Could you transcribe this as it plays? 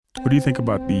What do you think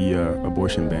about the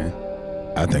abortion ban?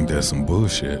 I think that's some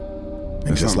bullshit.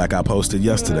 And just like I posted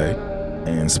yesterday,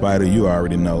 and Spider, you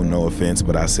already know, no offense,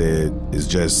 but I said it's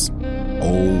just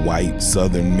old white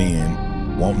Southern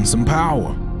men wanting some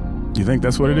power. You think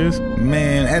that's what it is?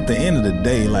 Man, at the end of the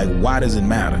day, like, why does it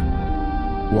matter?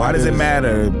 Why does it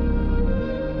matter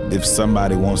if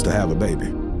somebody wants to have a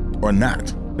baby or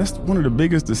not? That's one of the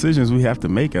biggest decisions we have to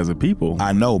make as a people.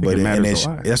 I know, but that's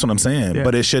what I'm saying. Yeah.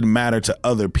 But it shouldn't matter to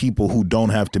other people who don't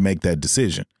have to make that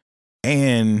decision.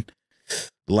 And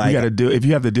like, if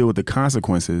you have to deal with the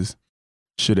consequences,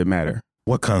 should it matter?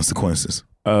 What consequences?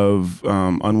 Of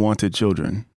unwanted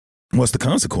children. What's the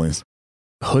consequence?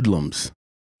 Hoodlums,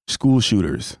 school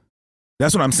shooters.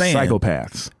 That's what I'm saying.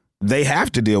 Psychopaths. They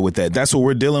have to deal with that. That's what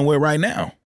we're dealing with right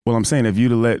now. Well, I'm saying if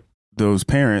you'd have let those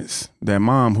parents, that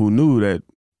mom who knew that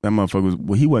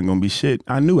motherfucker he wasn't gonna be shit.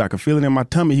 I knew, I could feel it in my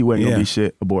tummy he wasn't gonna be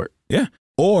shit, abort. Yeah.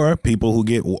 Or people who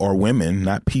get, or women,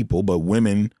 not people, but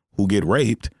women who get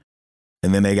raped,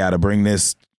 and then they got to bring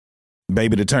this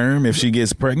baby to term if she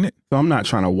gets pregnant. So I'm not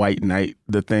trying to white knight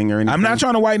the thing or anything. I'm not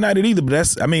trying to white knight it either,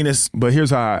 but But here's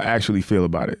how I actually feel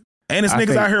about it. And it's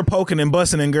niggas out here poking and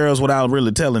busting in girls without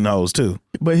really telling those too.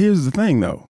 But here's the thing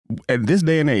though. At this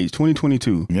day and age,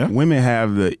 2022, women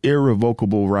have the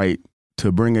irrevocable right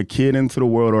to bring a kid into the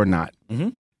world or not. Mm-hmm.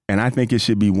 And I think it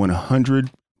should be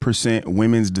 100%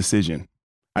 women's decision.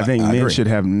 I think men should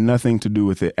have nothing to do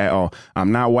with it at all.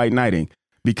 I'm not white knighting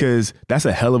because that's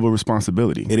a hell of a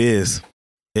responsibility. It is.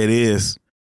 It is.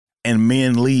 And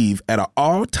men leave at an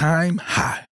all-time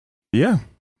high. Yeah.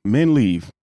 Men leave.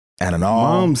 At an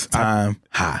all-time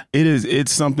high.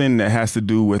 It's something that has to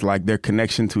do with like their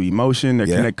connection to emotion.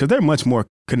 Because they're much more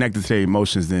connected to their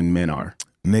emotions than men are.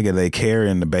 Nigga, they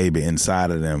carrying the baby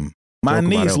inside of them. My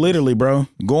niece literally, bro,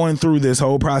 going through this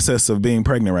whole process of being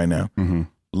pregnant right now,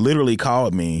 literally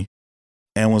called me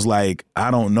and was like,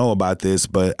 I don't know about this,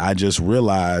 but I just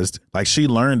realized, like, she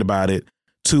learned about it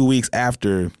 2 weeks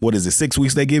after, 6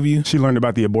 weeks they give you? She learned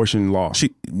about the abortion law.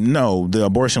 The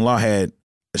abortion law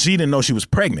she didn't know she was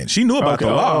pregnant. She knew about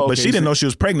the law, but she didn't know she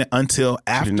was pregnant until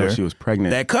after she didn't know she was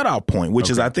pregnant. That cutoff point, which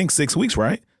is, I think, 6 weeks,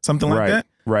 right? Something like that?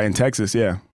 Right, in Texas,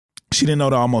 yeah. She didn't know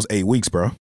to almost 8 weeks,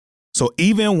 bro. So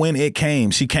even when it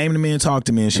came, she came to me and talked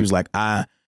to me, and she was like, I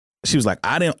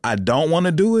don't want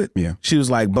to do it. Yeah. She was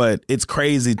like, but it's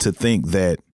crazy to think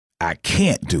that I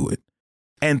can't do it.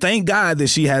 And thank God that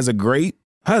she has a great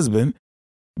husband,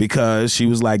 because she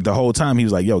was like, the whole time he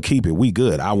was like, yo, keep it. We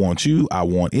good. I want you. I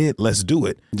want it. Let's do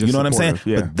it. You know what I'm saying?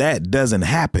 Yeah. But that doesn't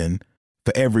happen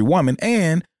for every woman.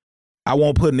 And I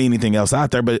won't put anything else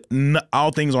out there, but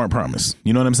all things aren't promised.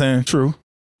 You know what I'm saying? True.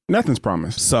 Nothing's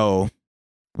promised. So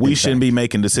we shouldn't be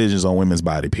making decisions on women's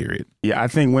body, period. Yeah, I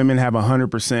think women have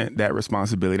 100% that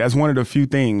responsibility. That's one of the few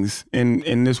things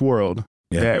in this world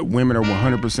that women are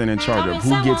 100% in charge of.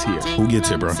 Who gets here? Who gets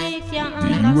here, bro?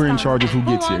 You were in charge of who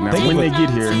gets here. Now, when they get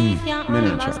here, men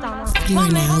are in charge. You are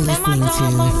now listening to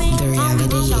The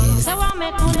Reality Is. The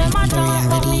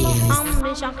Reality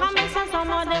Is.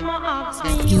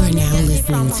 You are now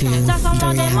listening to The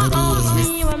Reality Is.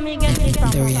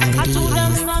 The Reality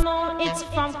Is.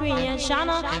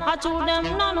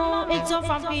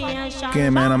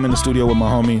 Again, man, I'm in the studio with my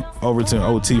homie Overton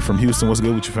OT from Houston. What's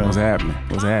good with you, fam? What's happening?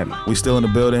 We still in the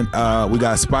building. We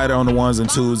got Spider on the ones and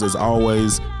twos as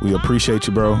always. We appreciate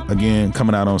you, bro. Again,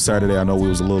 coming out on Saturday. I know we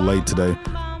was a little late today,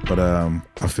 but I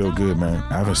feel good, man.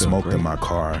 I haven't smoked in my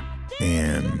car,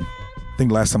 and I think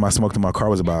the last time I smoked in my car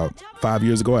was about 5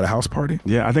 years ago at a house party.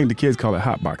 Yeah, I think the kids call it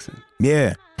hotboxing.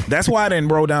 Yeah, that's why I didn't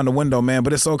roll down the window, man.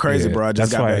 But it's so crazy, bro. I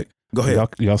just got back. Go ahead.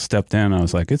 Y'all stepped in. I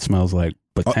was like, it smells like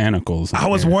botanicals. I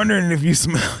was wondering if you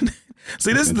smelled.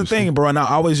 See, this is the thing, bro. And I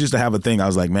always used to have a thing. I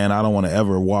was like, man, I don't want to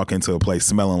ever walk into a place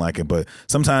smelling like it. But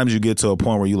sometimes you get to a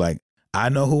point where you like, I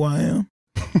know who I am.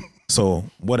 So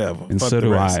whatever. And so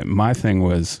do I. My thing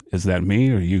was, is that me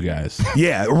or you guys?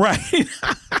 Yeah, right.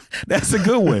 That's a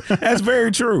good one. That's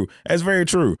very true.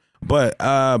 But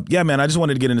yeah, man, I just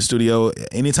wanted to get in the studio.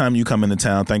 Anytime you come into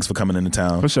town, thanks for coming into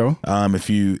town. For sure. If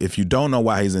you don't know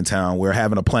why he's in town, we're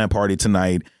having a plant party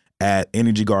tonight at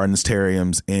Energy Gardens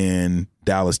Terrariums in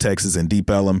Dallas, Texas, in Deep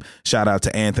Ellum. Shout out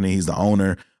to Anthony. He's the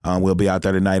owner. We'll be out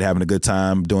there tonight having a good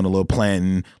time, doing a little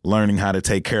planting, learning how to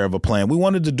take care of a plant. We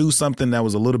wanted to do something that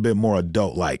was a little bit more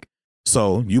adult-like.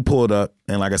 So you pulled up,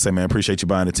 and like I said, man, appreciate you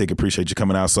buying the ticket. Appreciate you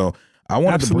coming out. So I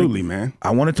wanted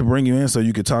to bring you in so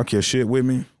you could talk your shit with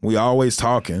me. We always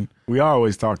talking.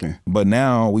 But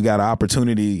now we got an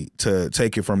opportunity to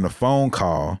take it from the phone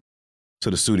call to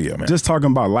the studio, man. Just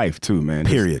talking about life too, man.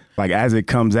 Period. Just, like as it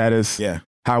comes at us. Yeah.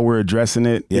 how we're addressing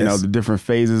it, Yes. you know, the different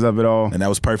phases of it all. And that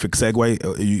was perfect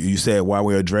segue. You said while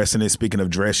we're addressing it, speaking of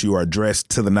dress, you are dressed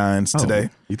to the nines today.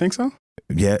 You think so?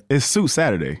 Yeah. It's Suit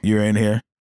Saturday. You're in here.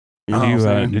 You know what I'm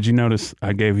saying? Did you notice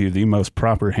I gave you the most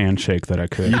proper handshake that I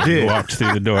could? You did. Walked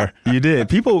through the door. You did.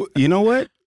 People, you know what?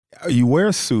 You wear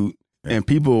a suit and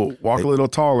people walk a little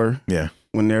taller Yeah.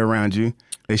 when they're around you.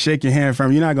 They shake your hand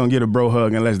from you. You're not going to get a bro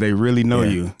hug unless they really know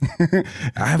you.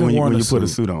 I haven't when worn you a suit. put a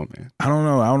suit on, man. I don't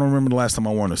know. I don't remember the last time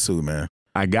I wore a suit, man.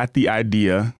 I got the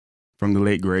idea from the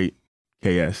late, great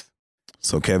KS.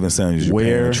 So Kevin Samuels, you're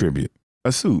paying Wear a tribute.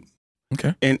 A suit.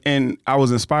 Okay. And I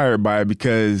was inspired by it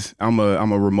because I'm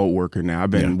a remote worker now.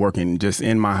 I've been working just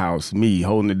in my house, me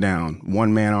holding it down,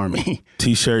 one man army.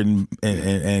 T-shirt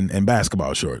and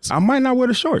basketball shorts. I might not wear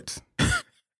the shorts.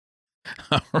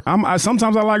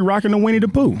 Sometimes I like rocking the Winnie the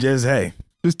Pooh. Just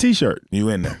T-shirt. you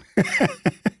in there.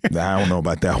 I don't know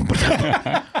about that one,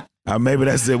 but maybe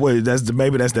that's it.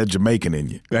 Maybe that's that Jamaican in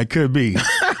you. That could be.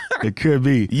 It could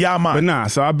be. Yeah, man. But nah,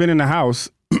 so I've been in the house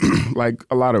like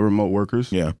a lot of remote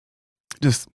workers. Yeah.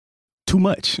 Just too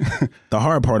much. The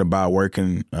hard part about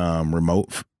working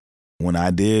remote, when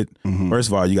I did, first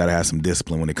of all, you got to have some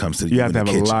discipline when it comes to you have to have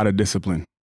kitchen. a lot of discipline.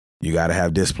 You got to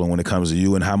have discipline when it comes to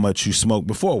you and how much you smoke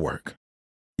before work.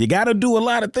 You got to do a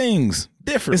lot of things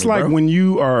differently. It's like bro. when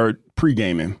you are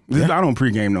pre-gaming. Yeah. I don't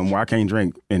pre-game no more. I can't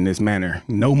drink in this manner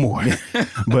no more.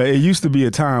 But it used to be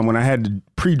a time when I had to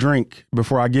pre-drink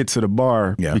before I get to the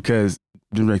bar because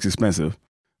the drink's expensive.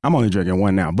 I'm only drinking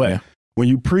one now. But when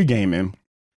you pre-gaming,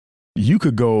 you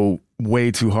could go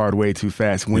way too hard, way too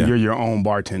fast when you're your own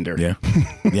bartender. Yeah.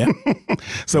 Yeah.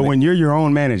 So when you're your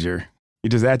own manager, you're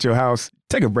just at your house,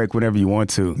 take a break whenever you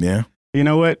want to. Yeah. You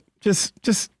know what? Just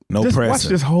pressing. watch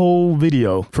this whole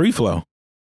video. Free flow.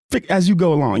 As you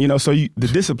go along, you know, so the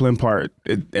discipline part,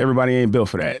 everybody ain't built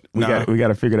for that. We got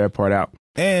to figure that part out.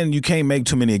 And you can't make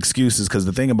too many excuses because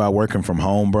the thing about working from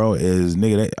home, bro, is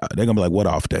nigga, they're gonna be like, what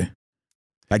off day?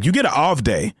 Like you get an off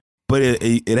day, but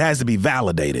it has to be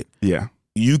validated. Yeah.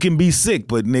 You can be sick,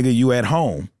 but nigga, you at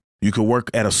home. You could work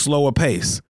at a slower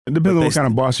pace. It depends on what kind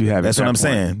of boss you have. That's what I'm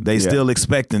saying. They still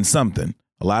expecting something.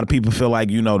 A lot of people feel like,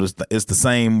 you know, it's the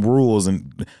same rules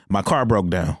and my car broke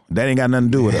down. That ain't got nothing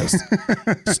to do with us.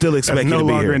 Still expect you to be here. It's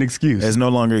no longer an excuse. It's no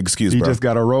longer an excuse, You bro. just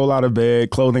got to roll out of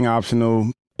bed, clothing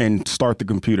optional, and start the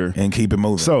computer. And keep it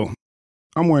moving. So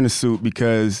I'm wearing a suit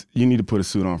because you need to put a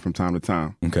suit on from time to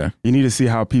time. Okay. You need to see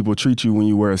how people treat you when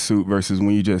you wear a suit versus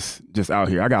when you just out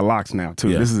here. I got locks now,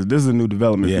 too. Yeah. This is a new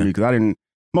development for me because I didn't,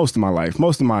 most of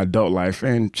my adult life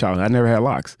and childhood, I never had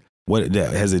locks. What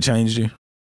has it changed you?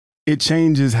 It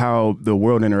changes how the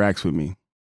world interacts with me.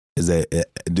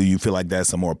 Do you feel like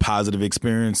that's a more positive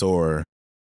experience or?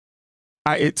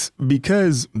 It's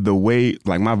because the way,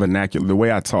 like my vernacular, the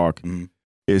way I talk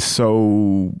is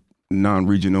so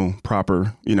non-regional,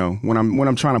 proper. You know, when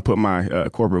I'm trying to put my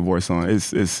corporate voice on,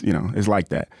 it's it's like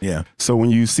that. Yeah. So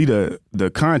when you see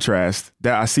the contrast,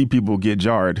 that I see people get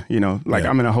jarred. You know, like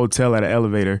I'm in a hotel at an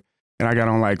elevator and I got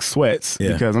on like sweats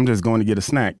because I'm just going to get a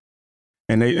snack.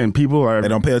 And people they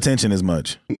don't pay attention as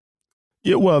much.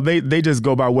 Yeah, well, they just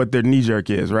go by what their knee jerk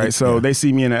is, right? So they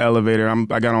see me in the elevator.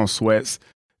 I got on sweats.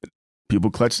 People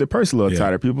clutch their purse a little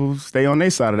tighter. People stay on their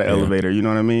side of the elevator. You know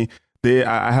what I mean?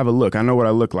 I have a look. I know what I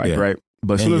look like, right?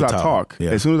 But as soon as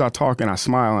I talk and I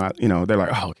smile, and they're like,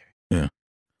 oh, okay, yeah,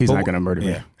 he's not gonna murder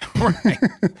me. Right.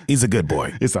 He's a good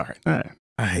boy. It's all right.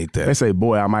 I hate that. They say,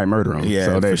 boy, I might murder him. Yeah,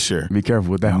 so for sure. Be careful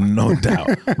with that one. No doubt.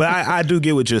 But I do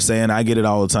get what you're saying. I get it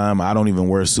all the time. I don't even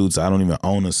wear suits. I don't even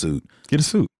own a suit. Get a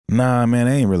suit. Nah, man,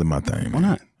 that ain't really my thing. Why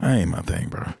not? That ain't my thing,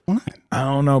 bro. Why not? I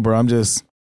don't know, bro.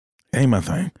 It ain't my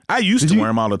thing. I used to wear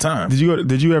them all the time. Did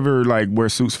you ever like wear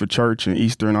suits for church and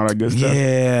Easter and all that good stuff?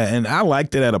 Yeah, and I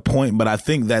liked it at a point, but I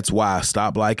think that's why I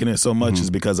stopped liking it so much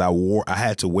is because I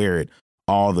had to wear it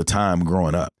all the time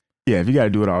growing up. Yeah, if you got to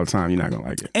do it all the time, you're not going to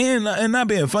like it. And not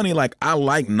being funny, like I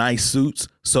like nice suits.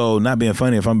 So not being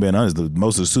funny, if I'm being honest,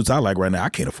 most of the suits I like right now, I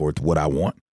can't afford what I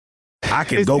want. I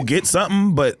can go get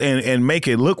something, but and make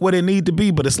it look what it need to be.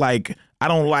 But it's like I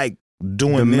don't like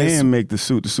doing the this. Man make the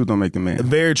suit don't make the man.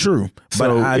 Very true. So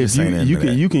but I if just ain't into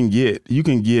that. you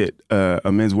can get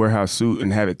a Men's Warehouse suit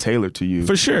and have it tailored to you.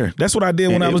 For sure. That's what I did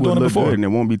when I was doing it before. And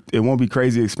it won't be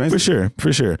crazy expensive.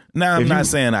 For sure. Now I'm not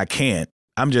saying I can't.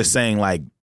 I'm just saying like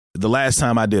the last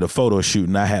time I did a photo shoot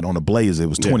and I had on a blazer, it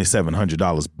was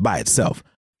 $2,700 by itself.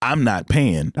 I'm not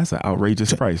paying. That's an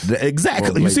outrageous price.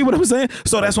 Exactly. You see what I'm saying?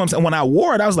 So that's what I'm saying. When I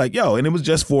wore it, I was like, yo, and it was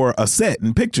just for a set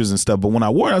and pictures and stuff. But when I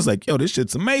wore it, I was like, yo, this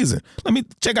shit's amazing. Let me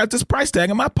check out this price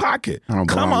tag in my pocket.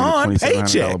 Come on,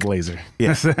 paycheck. Blazer.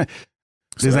 Yeah.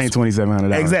 This ain't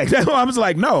 $2,700. Exactly. I was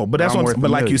like, no, but that's what. But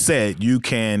like you said, you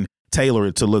can tailor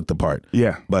it to look the part.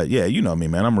 Yeah. But yeah, you know me,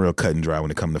 man. I'm real cut and dry when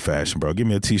it comes to fashion, bro. Give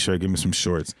me a t-shirt, give me some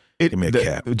shorts, give me a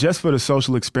cap. Just for the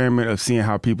social experiment of seeing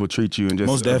how people treat you and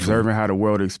just observing how the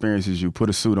world experiences you, put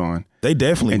a suit on. They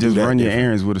definitely and do just that run your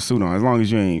errands with a suit on. As long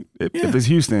as you ain't, if it's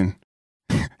Houston,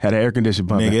 had an air conditioner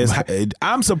bumping.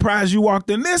 I'm surprised you walked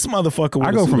in this motherfucker with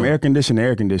I go from air condition to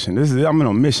air condition. I'm on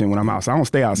a mission when I'm outside. I don't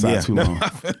stay outside too long.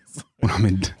 When I'm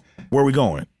in. Where we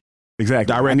going?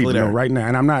 Exactly. Directly I need to there. know right now.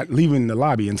 And I'm not leaving the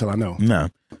lobby until I know. No.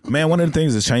 Man, one of the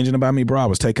things that's changing about me, bro, I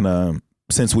was taking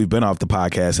since we've been off the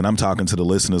podcast, and I'm talking to the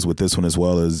listeners with this one as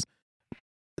well, is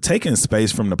taking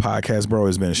space from the podcast, bro,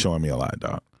 has been showing me a lot,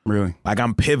 dog. Really? Like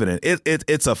I'm pivoting.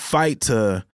 It's a fight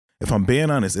to, if I'm being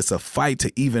honest, it's a fight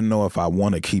to even know if I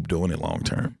want to keep doing it long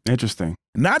term. Interesting.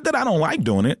 Not that I don't like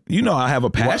doing it. You know, I have a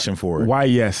passion for it. Why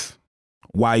yes?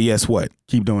 Why yes what?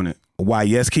 Keep doing it. Why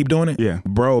yes keep doing it? Yeah.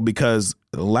 Bro, because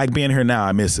like being here now,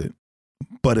 I miss it.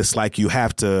 But it's like you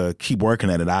have to keep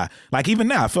working at it. Like even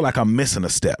now, I feel like I'm missing a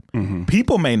step. Mm-hmm.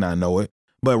 People may not know it,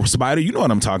 but Spider, you know what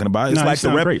I'm talking about. It's like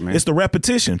it's the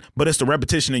repetition, but it's the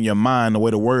repetition in your mind, the way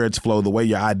the words flow, the way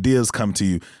your ideas come to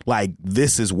you. Like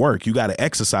this is work. You got to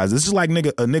exercise. This is like a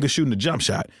nigga shooting a jump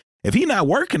shot. If he not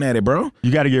working at it, bro,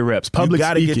 you got to get reps. Public you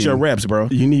got to get your reps, bro.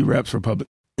 You need reps for public.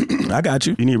 I got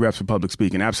you. You need reps for public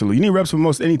speaking. Absolutely. You need reps for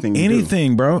most anything.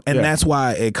 Anything, bro. And that's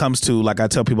why it comes to, like I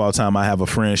tell people all the time, I have a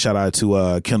friend, shout out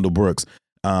to Kendall Brooks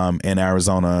in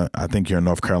Arizona. I think you're in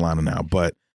North Carolina now.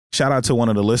 But shout out to one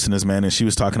of the listeners, man. And she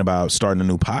was talking about starting a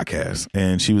new podcast.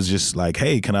 And she was just like,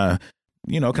 hey, can I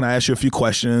ask you a few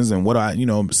questions and what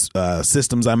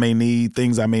systems I may need,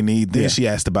 things I may need. Then she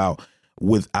asked about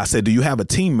I said, do you have a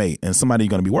teammate and somebody you're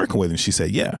going to be working with? And she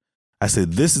said, yeah. I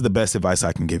said, this is the best advice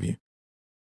I can give you.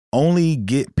 Only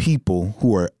get people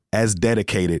who are as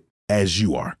dedicated as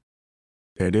you are.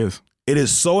 There it is. It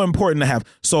is so important to have.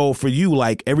 So for you,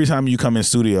 like every time you come in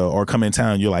studio or come in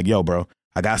town, you're like, yo, bro,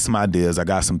 I got some ideas. I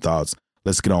got some thoughts.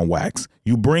 Let's get on wax.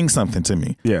 You bring something to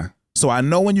me. Yeah. So I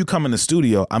know when you come in the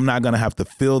studio, I'm not going to have to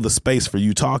fill the space for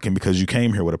you talking because you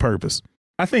came here with a purpose.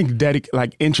 I think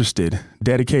dedicated.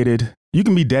 You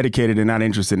can be dedicated and not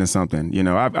interested in something. You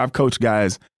know, I've coached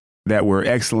guys that were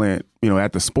excellent,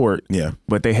 at the sport. Yeah.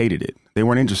 But they hated it. They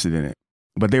weren't interested in it.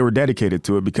 But they were dedicated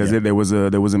to it because there was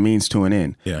a means to an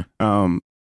end. Yeah.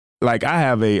 Like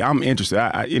I'm interested.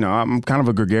 I'm kind of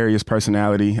a gregarious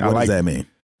personality. What does that mean?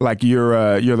 Like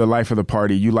you're the life of the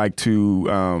party. You like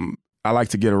to I like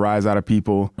to get a rise out of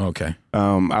people. Okay.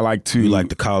 I like to. You like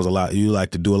to cause a lot. You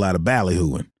like to do a lot of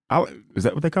ballyhooing. Is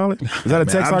that what they call it? Is that a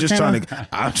text? I'm just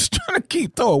trying to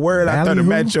keep throw a word out there to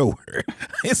match your word.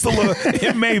 It's a little.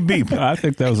 It may be. I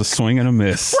think that was a swing and a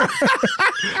miss.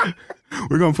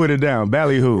 We're gonna put it down.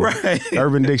 Ballyhoo. Right.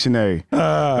 Urban Dictionary.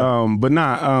 But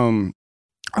I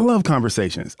love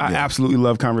conversations. I absolutely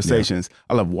love conversations. Yeah.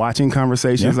 I love watching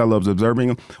conversations. I love observing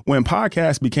them. When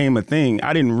podcasts became a thing,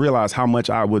 I didn't realize how much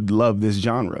I would love this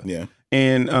genre. Yeah.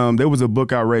 And there was a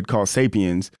book I read called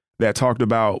Sapiens that talked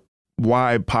about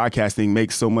why podcasting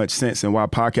makes so much sense and why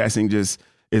podcasting just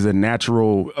is a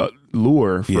natural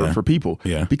lure for people.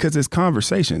 Yeah. Because it's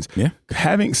conversations. Yeah.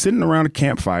 Sitting around a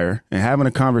campfire and having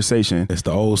a conversation. It's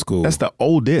the old school. That's the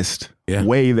oldest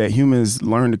way that humans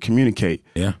learn to communicate.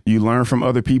 Yeah. You learn from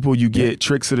other people. You get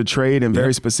tricks of the trade in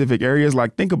very specific areas.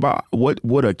 Like think about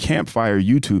what a campfire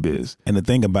YouTube is. And the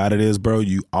thing about it is, bro,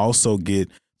 you also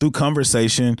get through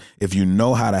conversation. If you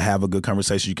know how to have a good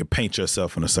conversation, you can paint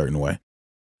yourself in a certain way.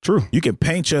 True. You can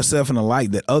paint yourself in a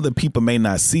light that other people may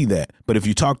not see that. But if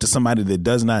you talk to somebody that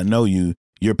does not know you,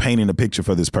 you're painting a picture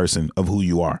for this person of who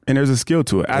you are. And there's a skill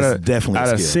to it. Definitely a skill.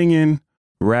 Out of singing,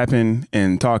 rapping,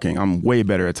 and talking, I'm way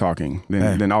better at talking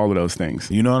than all of those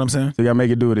things. You know what I'm saying? So you gotta make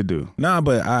it do what it do. Nah,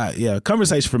 but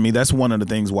conversation for me, that's one of the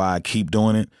things why I keep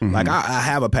doing it. Mm-hmm. Like I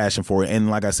have a passion for it. And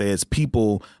like I said, it's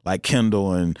people like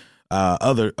Kendall and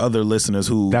other listeners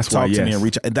who talk to me and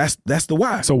reach out. That's the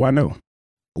why. So why no?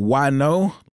 Why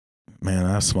no? Man,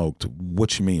 I smoked.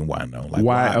 What you mean, why no? Like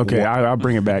why? Okay, I'll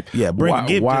bring it back. Yeah,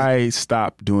 why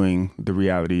stop doing The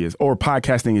Reality Is or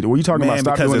podcasting? Were you talking about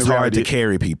stop because doing it's the hard reality? To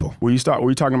carry people? Were you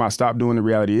talking about stop doing The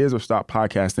Reality Is or stop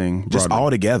podcasting? Just broadly? all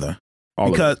together.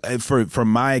 Because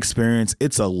from my experience,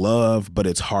 it's a love, but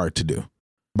it's hard to do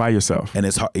by yourself. And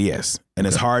it's hard. Yes, and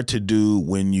it's hard to do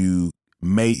when you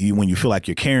feel like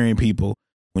you're carrying people,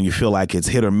 when you feel like it's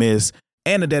hit or miss.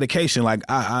 And the dedication, like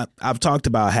I've talked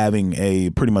about having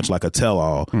a pretty much like a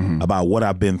tell-all about what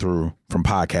I've been through from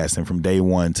podcasting from day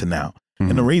one to now. Mm-hmm.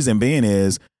 And the reason being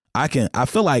is I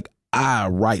feel like I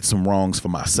right some wrongs for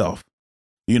myself.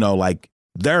 Like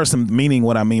there are some meaning.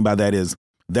 What I mean by that is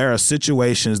there are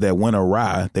situations that went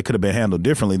awry that could have been handled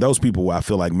differently. Those people I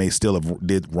feel like may still have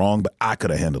did wrong, but I could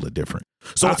have handled it different.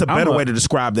 So it's a better way to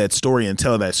describe that story and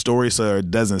tell that story so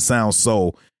it doesn't sound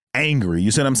so angry.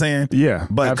 You see what I'm saying? Yeah.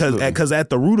 But because at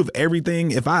the root of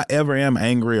everything, if I ever am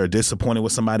angry or disappointed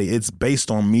with somebody, it's based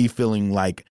on me feeling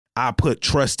like I put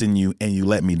trust in you and you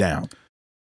let me down.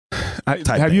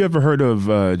 Have you ever heard of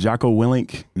Jocko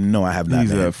Willink? No, I have not.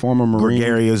 He's a former Marine.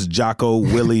 Gregarious Jocko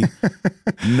Willie.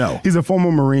 No. He's a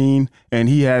former Marine, and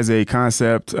he has a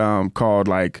concept called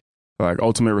like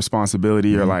ultimate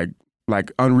responsibility, or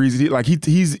like unreasonable. Like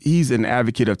he's an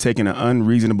advocate of taking an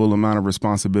unreasonable amount of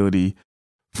responsibility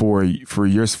for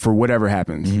whatever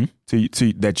happens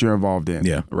to that you're involved in.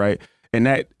 Yeah. Right. And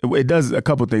that it does a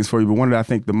couple things for you, but one of I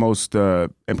think the most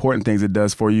important things it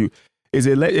does for you is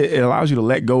it allows you to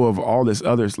let go of all this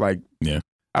others. Like,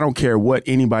 I don't care what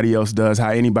anybody else does, how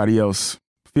anybody else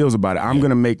feels about it. I'm going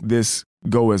to make this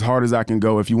go as hard as I can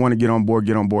go. If you want to get on board,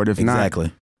 get on board. If not,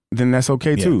 then that's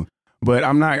okay too. But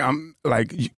I'm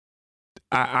like,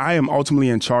 I am ultimately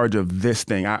in charge of this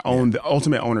thing. I own the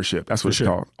ultimate ownership. That's what it's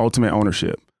called. Ultimate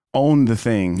ownership. Own the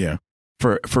thing. Yeah.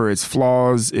 For its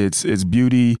flaws, its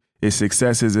beauty, its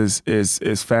successes,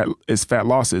 its fat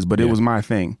losses. But it was my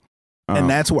thing. And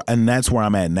that's where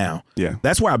I'm at now. Yeah.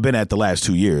 That's where I've been at the last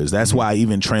 2 years. That's why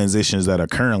even transitions that are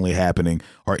currently happening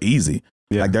are easy.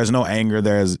 Yeah. Like there's no anger,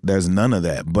 there's none of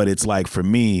that. But it's like for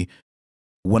me,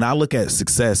 when I look at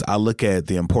success, I look at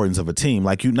the importance of a team.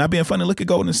 Like you not being funny, look at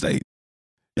Golden State.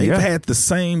 They've had the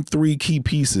same 3 key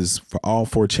pieces for all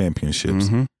 4 championships.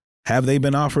 Have they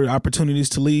been offered opportunities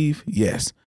to leave?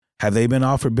 Yes. Have they been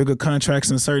offered bigger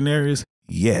contracts in certain areas?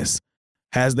 Yes.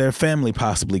 Has their family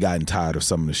possibly gotten tired of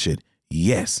some of the shit?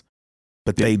 Yes.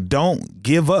 But they don't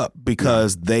give up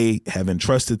because they have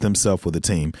entrusted themselves with a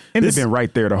team. And they've been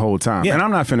right there the whole time. Yeah. And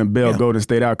I'm not finna bail Golden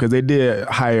State out because they did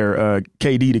hire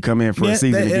KD to come in for a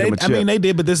season to get him a chip. I mean, they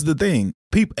did, but this is the thing.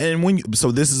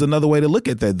 So this is another way to look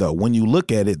at that, though. When you look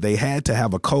at it, they had to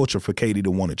have a culture for KD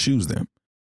to want to choose them.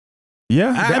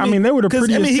 Yeah, I mean they were the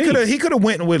prettiest team. He could have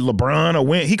went with LeBron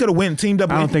or he could have went and teamed up.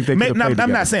 I don't think they could have played together.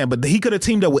 I'm not saying, but he could have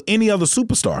teamed up with any other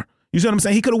superstar. You see what I'm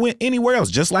saying? He could have went anywhere else,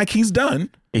 just like he's done.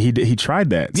 He tried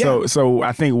that. Yeah. So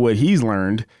I think what he's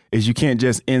learned is you can't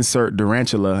just insert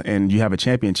Durantula and you have a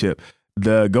championship.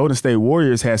 The Golden State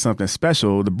Warriors had something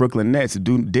special. The Brooklyn Nets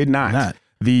did not.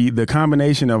 The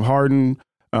combination of Harden,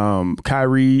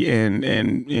 Kyrie, and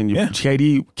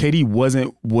KD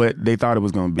wasn't what they thought it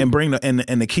was going to be.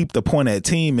 And to keep the point at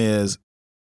team is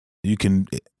you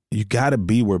got to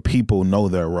be where people know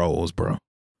their roles, bro.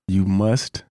 You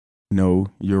must know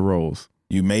your roles.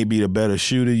 You may be a better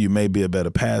shooter, you may be a better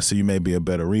passer, you may be a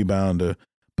better rebounder,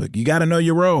 but you got to know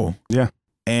your role. Yeah.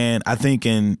 And I think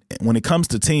when it comes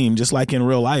to team, just like in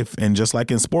real life and just like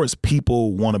in sports,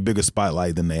 people want a bigger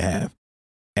spotlight than they have.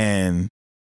 And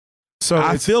so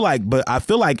I feel like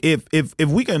if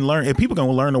we can learn, if people can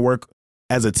learn to work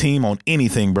as a team on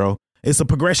anything, bro, it's a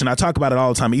progression. I talk about it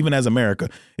all the time, even as America.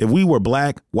 If we were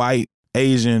black, white,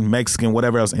 Asian, Mexican,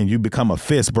 whatever else, and you become a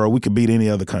fist, bro, we could beat any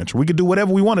other country. We could do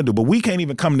whatever we want to do, but we can't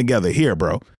even come together here,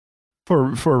 bro.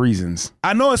 For reasons.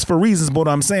 I know it's for reasons, but what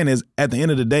I'm saying is at the end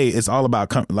of the day, it's all about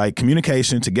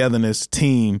communication, togetherness,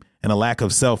 team, and a lack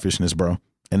of selfishness, bro.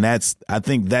 And I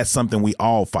think that's something we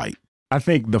all fight. I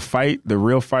think the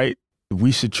real fight,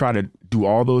 we should try to do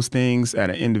all those things at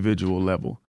an individual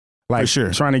level. Like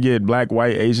trying to get black,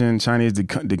 white, Asian, Chinese to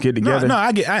get together. No,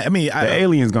 I mean, the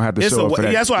aliens gonna have to show up for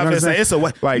that. That's what I'm saying. It's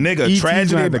nigga,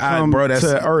 tragedy to come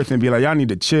to Earth and be like, y'all need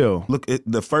to chill. Look,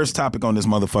 the first topic on this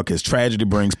motherfucker is tragedy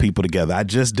brings people together. I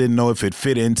just didn't know if it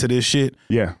fit into this shit.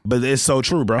 Yeah, but it's so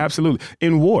true, bro. Absolutely.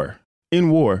 In war,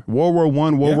 World War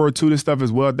I, World War II, this stuff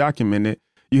is well documented.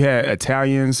 You had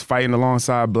Italians fighting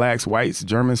alongside blacks, whites,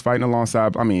 Germans fighting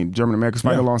alongside. German Americans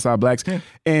fighting alongside blacks. Yeah.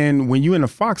 And when you in a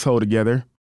foxhole together,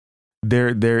 there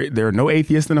are no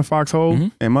atheists in a foxhole,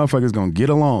 and motherfuckers gonna get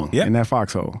along in that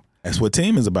foxhole. That's what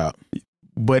team is about.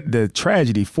 But the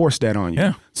tragedy forced that on you.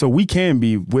 Yeah. So we can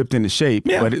be whipped into shape,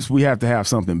 but we have to have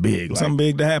something big. Something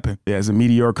big to happen. Yeah, it's a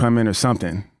meteor coming or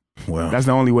something. Well, that's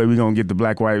the only way we're gonna get the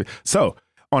black, white. So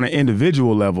on an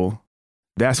individual level,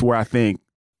 that's where I think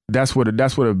that's what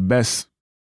the best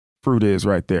fruit is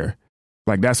right there.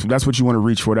 Like that's what you want to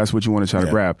reach for. That's what you want to try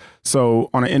to grab. So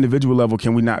on an individual level,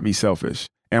 can we not be selfish?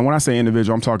 And when I say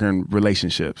individual, I'm talking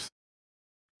relationships.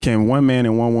 Can one man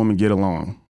and one woman get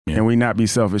along? Yeah. And we not be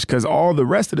selfish? Because all the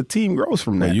rest of the team grows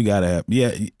from that. Well, you got to have,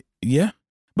 yeah.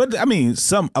 But I mean,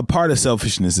 a part of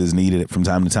selfishness is needed from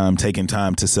time to time, taking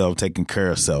time to self, taking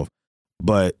care of self.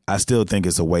 But I still think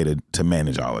it's a way to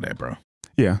manage all of that, bro.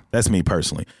 Yeah. That's me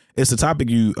personally. It's a topic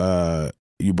you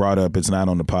you brought up, it's not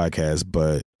on the podcast,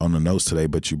 but on the notes today,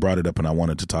 but you brought it up and I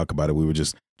wanted to talk about it. We were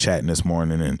just chatting this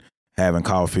morning and having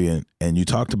coffee and you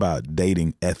talked about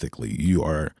dating ethically. You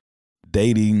are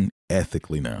dating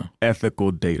ethically now.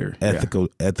 Ethical dater.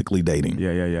 Ethically dating.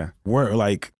 Yeah. We're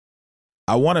like,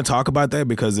 I want to talk about that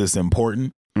because it's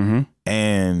important. Mm-hmm.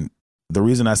 And the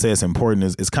reason I say it's important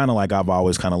is it's kind of like I've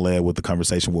always kind of led with the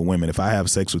conversation with women. If I have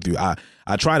sex with you, I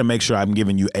try to make sure I'm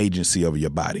giving you agency over your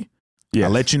body. Yes. I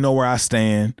let you know where I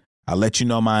stand. I let you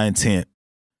know my intent.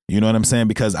 You know what I'm saying?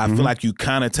 Because I feel like you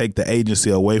kind of take the agency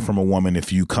away from a woman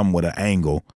if you come with an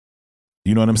angle.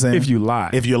 You know what I'm saying? If you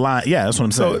lie. If you're lying. Yeah, that's what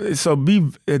I'm saying. So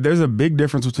there's a big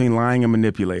difference between lying and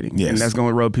manipulating. Yes. And that's going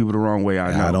to rub people the wrong way,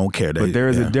 I know. I don't care. But there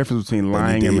is a difference between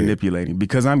lying and manipulating.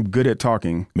 Because I'm good at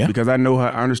talking. Yeah. Because I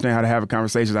understand how to have a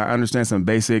conversation. I understand some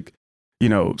basic,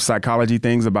 psychology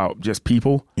things about just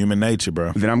people. Human nature,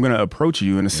 bro. Then I'm going to approach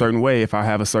you in a certain way if I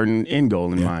have a certain end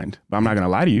goal in mind. But I'm not going to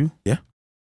lie to you. Yeah.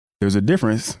 There's a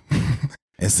difference.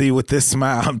 And see, with this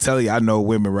smile, I'm telling you, I know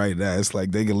women right now. It's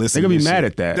like they can listen. They're going to be mad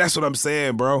shit. at that. That's what I'm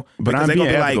saying, bro. But I'm being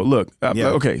ethical. Look,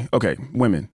 okay,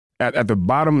 women. At the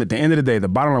bottom, at the end of the day, the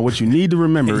bottom line, what you need to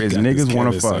remember is niggas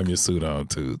want to fuck. Your suit on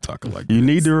too, talking like you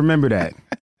need to remember that.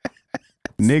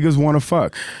 Niggas want to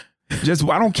fuck.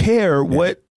 I don't care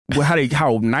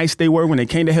how nice they were when they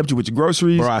came to help you with your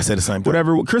groceries. Bro, I said the same thing.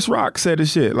 Whatever. Chris Rock said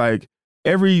this shit. Like,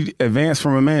 every advance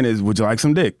from a man is, would you like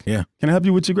some dick? Yeah. Can I help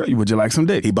you with your groceries? Would you like some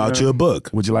dick? He bought you a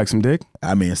book. Would you like some dick?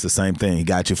 I mean, it's the same thing. He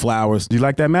got you flowers. Do you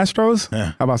like that Mastros?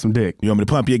 Yeah. How about some dick? You want me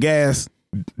to pump your gas?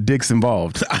 Dick's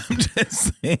involved. I'm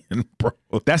just saying, bro.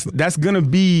 That's gonna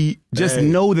be, just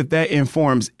know that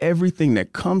informs everything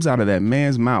that comes out of that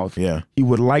man's mouth. Yeah. He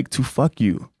would like to fuck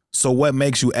you. So what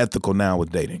makes you ethical now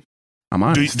with dating? I'm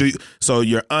honest. So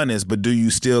you're honest, but do you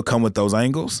still come with those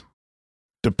angles?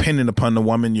 Depending upon the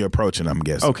woman you're approaching, I'm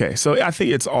guessing. Okay, so I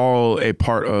think it's all a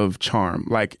part of charm.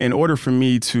 Like, in order for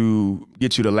me to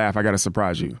get you to laugh, I got to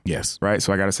surprise you. Yes. Right?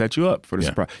 So I got to set you up for the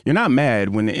surprise. You're not mad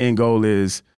when the end goal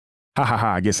is, ha ha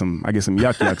ha, I get some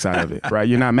yucks out of it, right?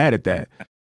 You're not mad at that.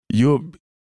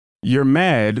 You're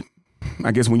mad,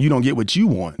 I guess, when you don't get what you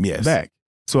want back.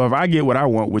 So if I get what I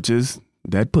want, which is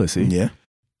that pussy,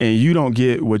 and you don't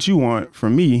get what you want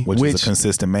from me, which is a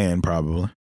consistent man, probably.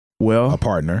 Well, a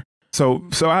partner. So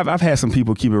I've had some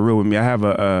people keep it real with me. I have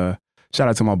a shout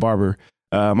out to my barber.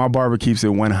 My barber keeps it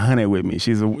 100 with me.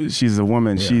 She's a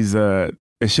woman. Yeah.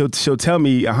 And she'll tell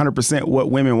me 100%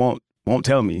 what women won't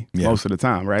tell me most of the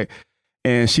time, right?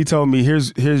 And she told me,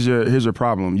 here's your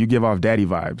problem. You give off daddy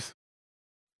vibes.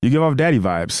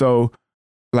 So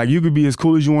like, you could be as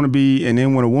cool as you want to be, and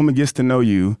then when a woman gets to know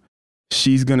you,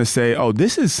 she's gonna say, "Oh,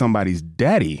 this is somebody's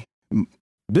daddy.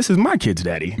 This is my kid's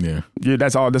daddy." Yeah.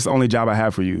 That's the only job I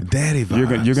have for you. Daddy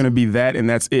vibes. You're gonna be that, and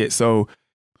that's it. So,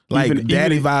 like,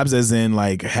 daddy vibes, as in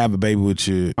like have a baby with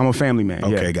you. I'm a family man.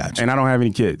 Okay, gotcha. And I don't have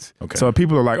any kids. Okay. So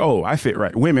people are like, "Oh, I fit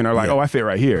right." Women are like, "Oh, I fit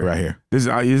right here. Right here. This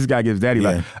guy gives daddy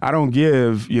vibes." I don't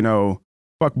give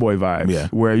fuckboy vibes. Yeah.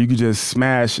 Where you could just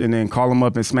smash and then call them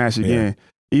up and smash again,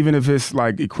 even if it's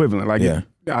like equivalent. Like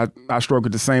I stroke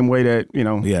it the same way that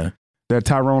that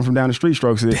Tyrone from down the street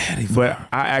strokes it, but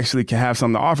I actually can have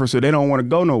something to offer, so they don't want to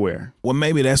go nowhere. Well,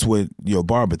 maybe that's what your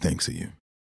barber thinks of you.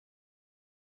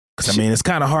 Because I mean, it's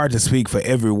kind of hard to speak for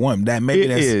everyone. But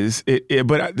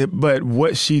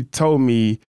what she told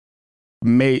me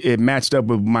matched up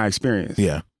with my experience.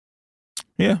 Yeah.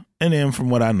 And then from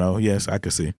what I know, yes, I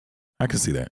could see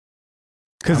that.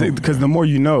 Because the more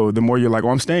you know, the more you're like, "Oh,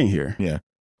 I'm staying here." Yeah.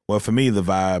 Well, for me, the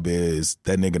vibe is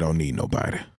that nigga don't need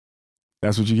nobody.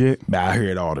 That's what you get? I hear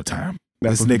it all the time.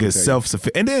 This nigga is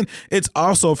self-sufficient. And then it's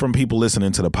also from people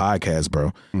listening to the podcast, bro.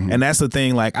 Mm-hmm. And that's the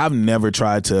thing. Like, I've never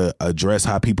tried to address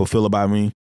how people feel about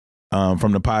me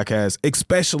from the podcast,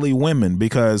 especially women,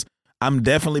 because I'm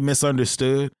definitely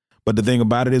misunderstood. But the thing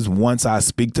about it is, once I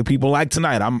speak to people like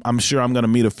tonight, I'm sure I'm going to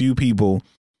meet a few people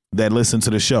that listen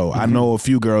to the show. Mm-hmm. I know a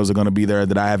few girls are going to be there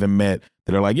that I haven't met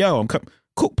that are like, "Yo,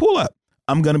 cool, pull up."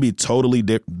 I'm going to be totally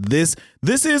different. This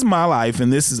is my life,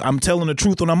 and I'm telling the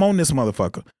truth when I'm on this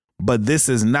motherfucker. But this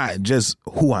is not just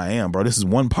who I am, bro. This is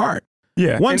one part.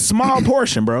 Yeah. One small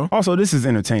portion, bro. Also, this is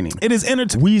entertaining. It is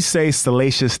entertaining. We say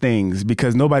salacious things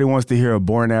because nobody wants to hear a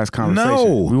boring-ass conversation.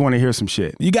 No. We want to hear some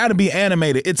shit. You got to be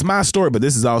animated. It's my story, but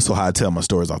this is also how I tell my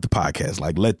stories off the podcast.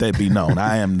 Like, let that be known.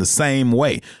 I am the same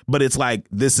way. But it's like,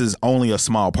 this is only a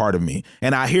small part of me.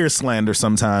 And I hear slander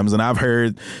sometimes, and I've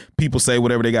heard people say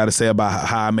whatever they got to say about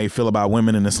how I may feel about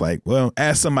women, and it's like, well,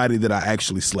 ask somebody that I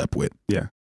actually slept with. Yeah.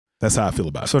 That's how I feel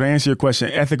about it. So to answer your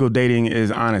question, ethical dating is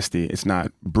honesty. It's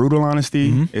not brutal honesty.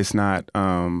 Mm-hmm. It's not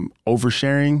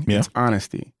oversharing. Yeah. It's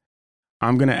honesty.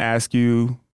 I'm going to ask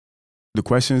you the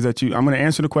questions that I'm going to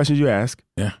answer the questions you ask.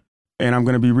 Yeah. And I'm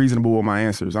going to be reasonable with my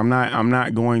answers. I'm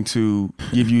not going to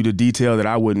give you the detail that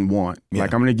I wouldn't want. Yeah.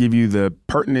 Like, I'm going to give you the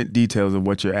pertinent details of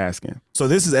what you're asking. So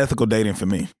this is ethical dating for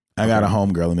me. I got a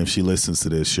homegirl, and if she listens to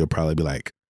this, she'll probably be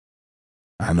like,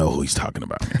 I know who he's talking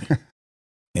about.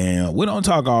 And we don't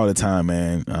talk all the time,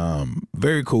 man.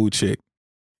 Very cool chick.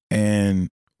 And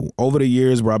over the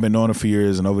years, bro, I've been knowing her for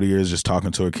years, and over the years, just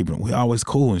talking to her, we always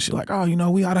cool. And she's like, oh,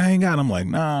 we ought to hang out. I'm like,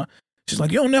 nah. She's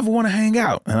like, you don't never want to hang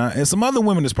out. And some other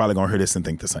women is probably going to hear this and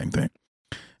think the same thing.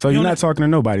 So you're not talking to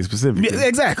nobody specifically. Yeah,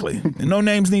 exactly. No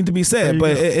names need to be said.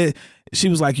 But she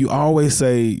was like, you always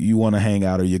say you want to hang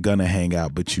out or you're going to hang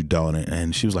out, but you don't.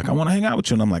 And she was like, I want to hang out with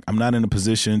you. And I'm like, I'm not in a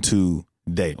position to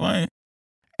date. Right?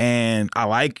 And I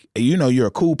like, you're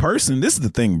a cool person. This is the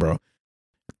thing, bro.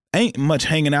 Ain't much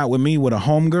hanging out with me with a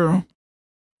homegirl.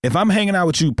 If I'm hanging out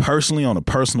with you personally on a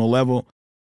personal level,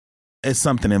 it's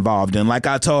something involved. And like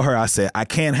I told her, I said, I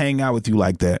can't hang out with you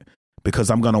like that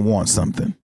because I'm going to want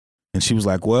something. And she was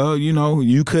like, well,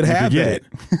 you could have that.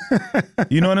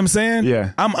 You know what I'm saying?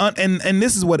 Yeah. And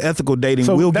this is what ethical dating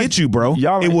will get you, bro.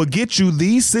 It will get you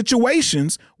these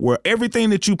situations where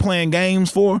everything that you playing games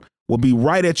for will be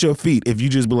right at your feet if you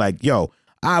just be like, yo,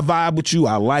 I vibe with you.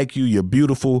 I like you. You're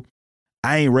beautiful.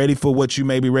 I ain't ready for what you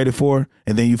may be ready for.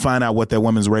 And then you find out what that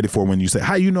woman's ready for when you say,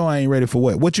 how you know I ain't ready for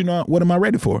what? What am I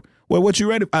ready for? Well, what you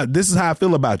ready for? This is how I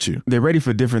feel about you. They're ready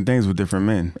for different things with different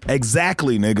men.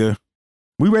 Exactly, nigga.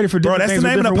 We ready for different things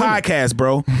with different women. Bro, that's the name of the podcast,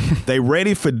 bro. They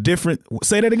ready for different...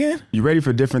 Say that again? You ready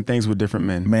for different things with different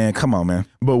men. Man, come on, man.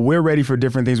 But we're ready for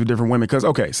different things with different women. Because,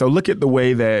 okay, so look at the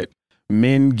way that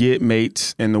men get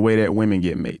mates and the way that women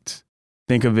get mates.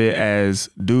 Think of it as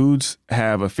dudes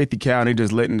have a 50 cal and they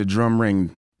just letting the drum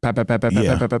ring. Pap, pap, pap, pap,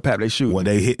 pap, pap, pap, pap. They shoot. What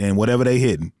they hit and whatever they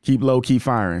hitting. Keep low, keep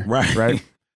firing. Right. Right?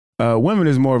 Women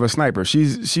is more of a sniper.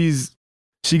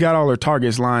 She got all her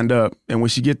targets lined up, and when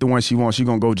she get the one she wants, she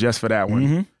gonna go just for that one.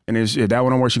 Mm-hmm. And if that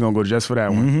one don't work, she gonna go just for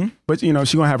that one. But she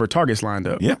gonna have her targets lined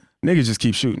up. Yeah, niggas just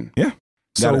keep shooting. Yeah,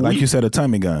 so like you said, a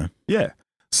Tommy gun. Yeah,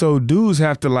 so dudes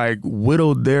have to like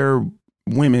whittle their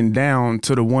women down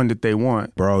to the one that they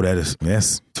want, bro. That is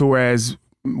yes. So whereas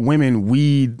women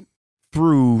weed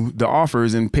through the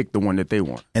offers and pick the one that they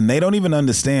want, and they don't even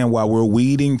understand why we're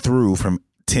weeding through from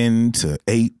 10 to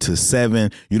 8 to 7.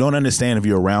 You don't understand if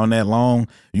you're around that long.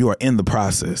 You are in the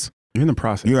process. You're in the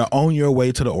process. You're on your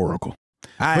way to the oracle.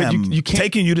 I am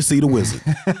taking you to see the wizard.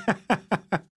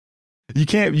 You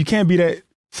can't be that.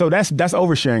 So that's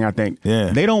oversharing, I think.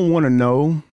 Yeah. They don't want to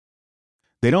know.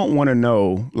 They don't want to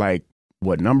know like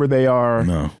what number they are.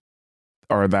 No.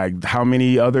 Or like how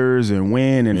many others and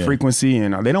when and frequency,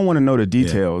 and they don't want to know the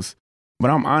details. Yeah.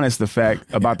 But I'm honest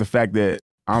about the fact that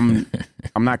I'm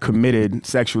not committed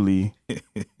sexually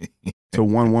to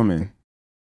one woman.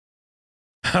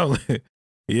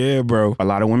 Yeah, bro. A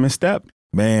lot of women step.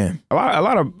 Man. A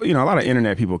lot of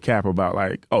internet people cap about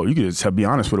like, oh, you could just be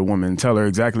honest with a woman and tell her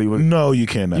exactly what. No, you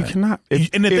cannot. You cannot.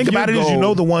 And the thing about it is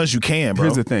the ones you can, bro.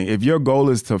 Here's the thing. If your goal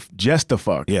is to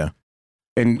fuck. Yeah.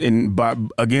 And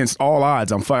against all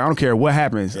odds, I'm fucking. I don't care what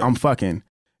happens. Yeah. I'm fucking.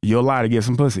 You'll lie to get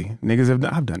some pussy. Niggas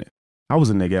I've done it. I was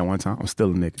a nigga at one time. I'm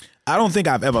still a nigga. I don't think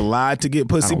I've ever lied to get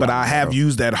pussy, but I have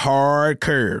used that hard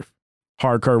curve.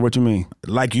 Hard curve? What you mean?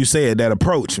 Like you said, that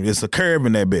approach. It's a curve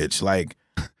in that bitch. Like,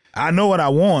 I know what I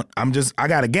want. I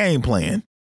got a game plan.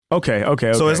 Okay.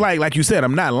 So it's like you said,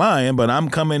 I'm not lying, but I'm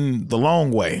coming the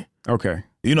long way. Okay.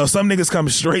 Some niggas come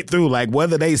straight through, like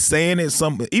whether they saying it,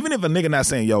 even if a nigga not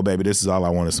saying, yo, baby, this is all I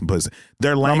want is some pussy.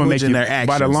 Their language and their actions.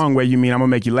 By the long way, you mean I'm going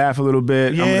to make you laugh a little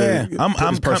bit. Yeah. I'm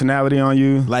put this personality on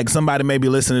you. Like somebody may be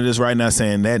listening to this right now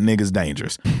saying that nigga's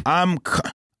dangerous.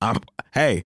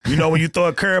 Hey, when you throw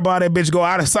a curveball, that bitch go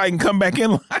out of sight and come back in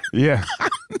line. Yeah.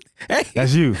 Hey,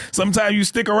 that's you. Sometimes you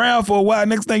stick around for a while.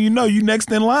 Next thing you know, you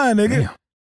next in line, nigga. Damn.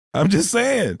 I'm just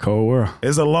saying. Cold world.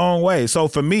 It's a long way. So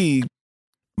for me,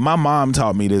 my mom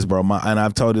taught me this, bro. And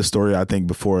I've told this story, I think,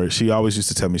 before. She always used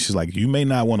to tell me, she's like, you may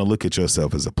not want to look at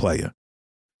yourself as a player.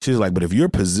 She's like, but if you're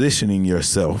positioning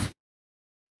yourself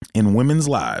in women's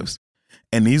lives,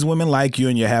 and these women like you,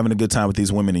 and you're having a good time with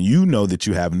these women, and you know that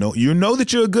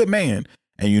that you're a good man,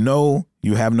 and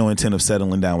you have no intent of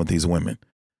settling down with these women.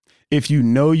 If you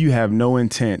know you have no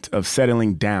intent of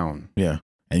settling down. Yeah.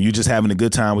 And you just having a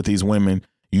good time with these women.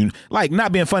 You like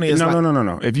not being funny.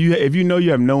 No. If you know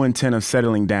you have no intent of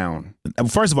settling down.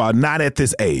 First of all, not at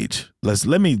this age.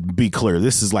 Let me be clear.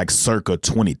 This is like circa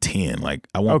 2010. Like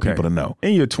I want people to know.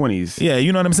 In your 20s. Yeah,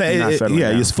 you know what I'm saying?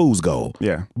 It's fool's gold.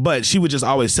 Yeah. But she would just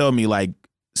always tell me like,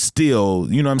 still,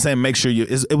 you know what I'm saying? Make sure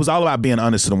it was all about being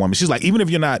honest to the woman. She's like, even if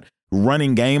you're not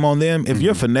running game on them, if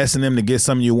you're finessing them to get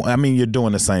something you want, I mean, you're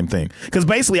doing the same thing. Because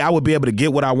basically, I would be able to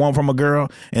get what I want from a girl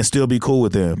and still be cool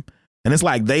with them. And it's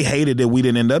like they hated that we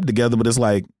didn't end up together, but it's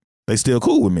like they still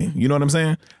cool with me. You know what I'm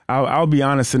saying? I'll be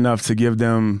honest enough to give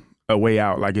them a way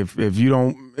out. Like if you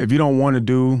don't want to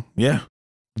do,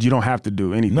 you don't have to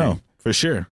do anything. No, for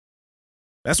sure.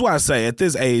 That's why I say at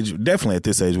this age, definitely at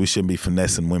this age, we shouldn't be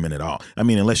finessing women at all. I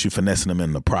mean, unless you're finessing them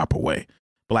in the proper way.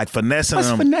 But like finessing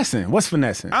them. What's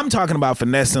finessing? I'm talking about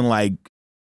finessing like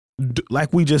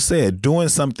we just said, doing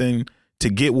something to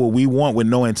get what we want with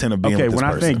no intent of being with this person.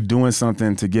 Okay, when I think doing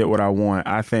something to get what I want,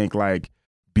 I think like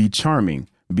be charming,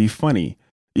 be funny,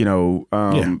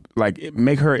 like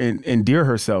make her endear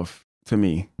herself to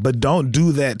me. But don't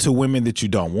do that to women that you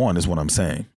don't want is what I'm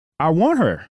saying. I want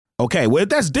her. Okay, well,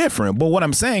 that's different. But what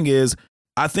I'm saying is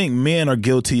I think men are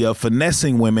guilty of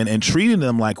finessing women and treating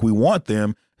them like we want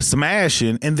them,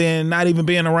 smashing, and then not even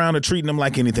being around or treating them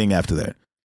like anything after that.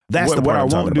 That's the part I'm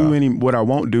talking about. What I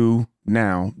won't do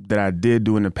now that I did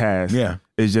do in the past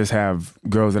is just have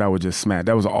girls that I would just smash.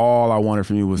 That was all I wanted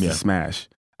from you was to smash.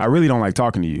 I really don't like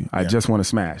talking to you. I just want to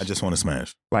smash. I just want to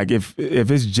smash. Like if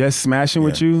it's just smashing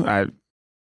with you,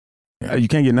 you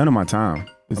can't get none of my time.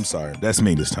 I'm sorry. That's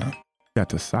me this time. Got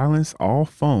to silence all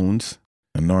phones.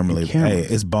 And normally, hey,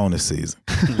 it's bonus season.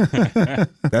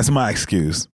 That's my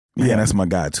excuse. Yeah, that's my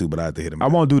guy too, but I have to hit him. I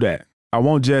won't do that. I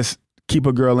won't just keep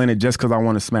a girl in it just because I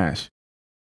want to smash.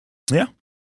 Yeah.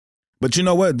 But you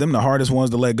know what? Them the hardest ones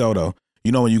to let go, though.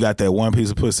 You know when you got that one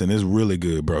piece of pussy and it's really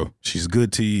good, bro. She's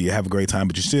good to you. You have a great time,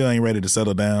 but you still ain't ready to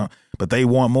settle down. But they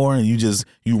want more, and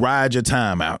you ride your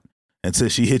time out until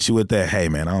she hits you with that, hey,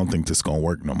 man, I don't think this is going to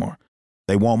work no more.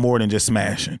 They want more than just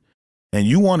smashing. And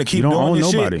you want to keep doing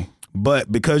this shit, but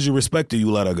because you respect her,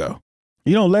 you let her go.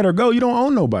 You don't let her go, you don't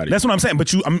own nobody. That's what I'm saying.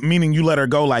 But meaning you let her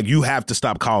go, like you have to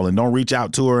stop calling. Don't reach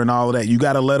out to her and all of that. You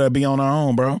got to let her be on her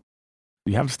own, bro.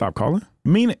 You have to stop calling?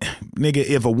 Meaning, nigga,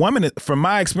 if a woman, from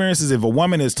my experiences, if a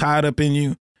woman is tied up in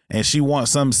you and she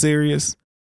wants something serious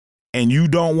and you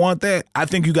don't want that, I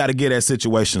think you got to give that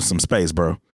situation some space,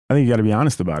 bro. I think you got to be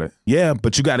honest about it. Yeah,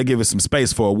 but you got to give it some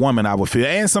space for a woman, I would feel,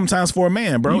 and sometimes for a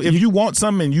man, bro. If you want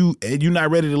something and you're not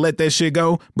ready to let that shit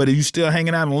go, but if you still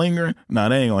hanging out and lingering,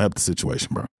 that ain't gonna help the situation,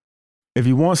 bro. If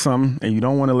you want something and you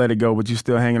don't want to let it go, but you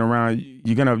still hanging around,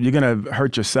 you're gonna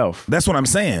hurt yourself. That's what I'm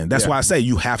saying. That's why I say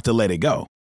you have to let it go,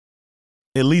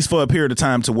 at least for a period of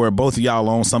time, to where both of y'all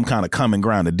are on some kind of common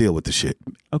ground to deal with the shit.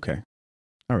 Okay,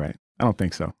 all right. I don't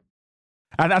think so.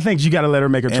 I think you got to let her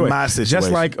make her choice. In my situation.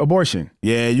 Just like abortion.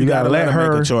 Yeah, you got to let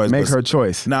her make a choice. Make her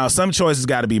choice. Now, some choices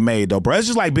got to be made, though, bro. It's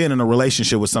just like being in a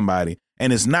relationship with somebody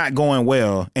and it's not going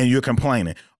well and you're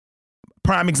complaining.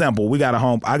 Prime example, we got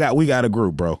a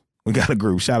group, bro. We got a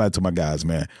group. Shout out to my guys,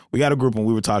 man. We got a group, and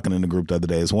we were talking in the group the other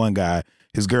day. It's one guy,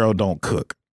 his girl don't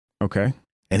cook. Okay.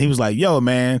 And he was like, yo,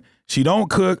 man, she don't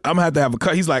cook. I'm going to have a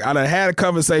cut. He's like, I done had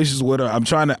conversations with her.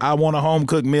 I want a home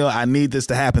cooked meal. I need this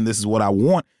to happen. This is what I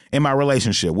want in my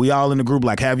relationship. We all in the group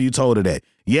like, have you told her that?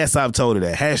 Yes, I've told her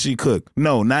that. Has she cooked?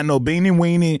 No, not no beanie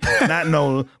weenie, not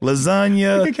no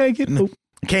lasagna. He can't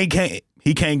get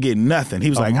he can't get nothing. He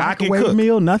was like, I can cook.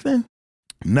 Meal, nothing?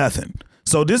 Nothing.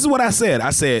 So this is what I said.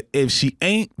 I said, if she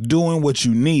ain't doing what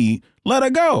you need, let her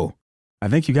go. I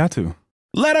think you got to.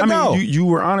 Let her go. You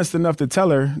were honest enough to tell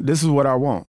her, this is what I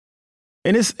want.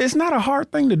 And it's not a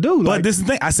hard thing to do. But this is the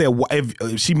thing. I said,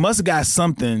 if she must have got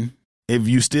something, if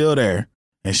you still there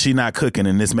and she not cooking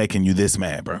and it's making you this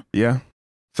mad, bro. Yeah.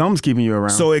 Something's keeping you around.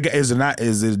 So is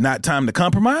it not time to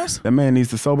compromise? That man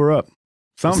needs to sober up.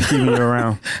 Something's keeping you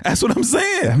around. That's what I'm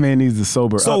saying. That man needs to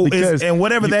sober up. So and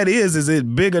whatever that is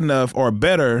it big enough or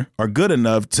better or good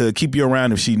enough to keep you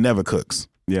around if she never cooks?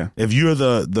 Yeah. If you're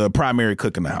the primary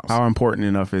cook in the house. How important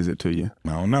enough is it to you?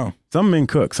 I don't know. Some men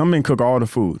cook. Some men cook all the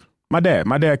food. My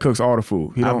dad cooks all the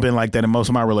food. I've been like that in most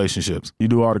of my relationships. You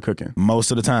do all the cooking?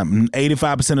 Most of the time.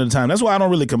 85% of the time. That's why I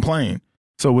don't really complain.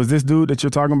 So was this dude that you're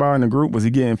talking about in the group, was he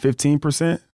getting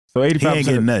 15%? So 85%? He ain't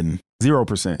getting nothing.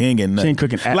 0%. He ain't getting nothing. She ain't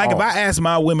cooking at all. Like if I ask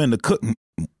my women to cook,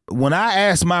 when I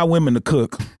ask my women to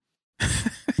cook.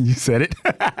 You said it.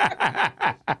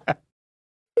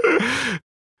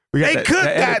 They cook,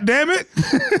 goddammit.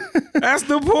 That's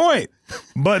the point.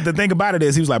 But the thing about it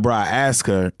is, he was like, bro, I ask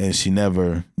her and she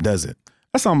never does it.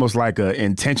 That's almost like an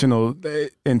intentional,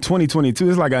 in 2022,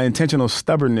 it's like an intentional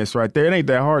stubbornness right there. It ain't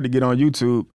that hard to get on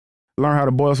YouTube, learn how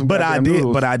to boil some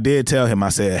noodles. But I did tell him, I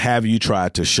said, have you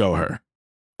tried to show her?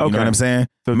 You know what I'm saying?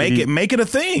 So make it a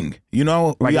thing. You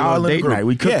know, like we all date night.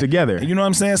 We cook together. You know what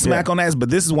I'm saying? Smack on ass. But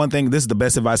this is one thing. This is the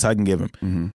best advice I can give him.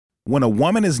 Mm-hmm. When a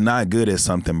woman is not good at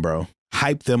something, bro,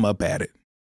 hype them up at it.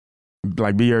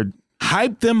 Like be your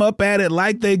hype them up at it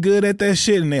like they good at that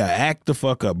shit, and they'll act the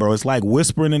fuck up, bro. It's like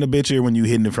whispering in a bitch ear when you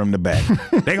hitting it from the back.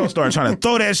 They gonna start trying to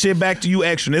throw that shit back to you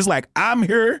extra. And it's like, I'm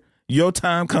here, your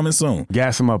time coming soon.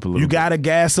 Gas them up a little. You gotta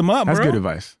gas them up, bro. That's good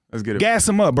advice. That's good. Gas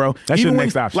them up, bro. That's your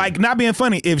next option. Like, not being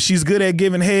funny, if she's good at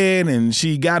giving head and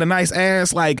she got a nice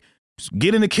ass, like,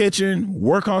 get in the kitchen,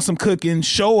 work on some cooking,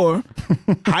 show her,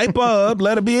 hype her up,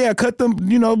 let her be here, cut them,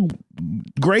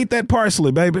 grate that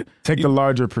parsley, baby. Take the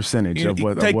larger percentage of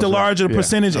what. Take the larger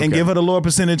percentage and give her the lower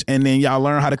percentage, and then y'all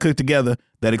learn how to cook together.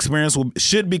 That experience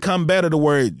should become better to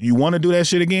where you want to do that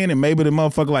shit again, and maybe the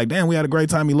motherfucker like, damn, we had a great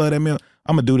time. He love that meal.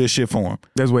 I'm gonna do this shit for him.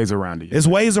 There's ways around it. There's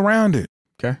ways around it.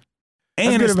 Okay.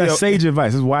 And it's sage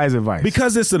advice. It's wise advice.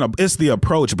 Because it's the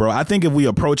approach, bro. I think if we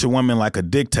approach a woman like a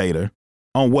dictator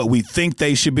on what we think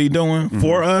they should be doing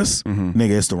for us,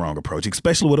 nigga, it's the wrong approach,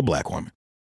 especially with a black woman.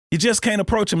 You just can't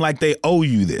approach them like they owe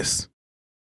you this.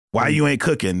 Why you ain't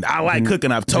cooking? I like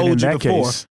cooking. I've told you before.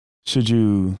 Case, should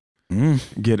you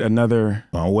get another?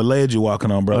 What leg you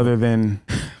walking on, bro? Other than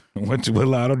what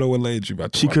I don't know what leg you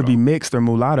about to she could be mixed or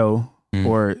mulatto,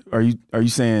 or are you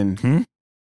saying?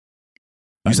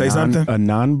 You say something? A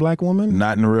non-black woman?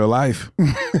 Not in real life.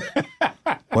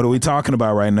 What are we talking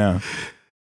about right now?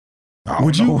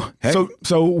 Would you? Hey.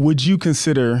 So would you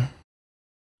consider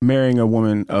marrying a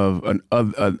woman of an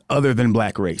other than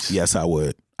black race? Yes, I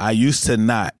would. I used to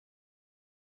not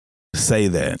say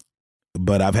that,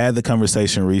 but I've had the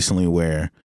conversation recently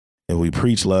where if we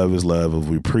preach love is love, if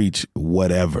we preach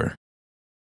whatever,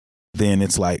 then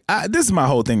it's like, this is my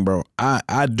whole thing, bro.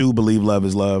 I do believe love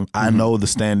is love. I know the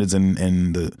standards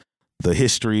and the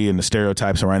history and the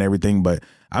stereotypes around everything, but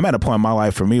I'm at a point in my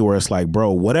life for me where it's like,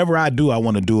 bro, whatever I do, I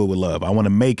want to do it with love. I want to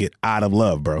make it out of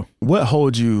love, bro. What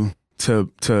holds you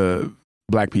to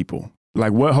black people?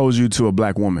 Like, what holds you to a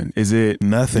black woman? Is it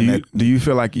nothing? Do you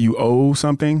feel like you owe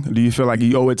something? Do you feel like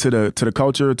you owe it to the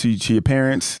culture, to your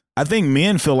parents? I think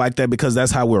men feel like that because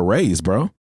that's how we're raised, bro.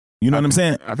 You know what I'm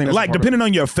saying? I think that's like, depending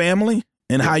on your family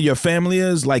and how your family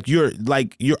is, like you're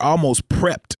almost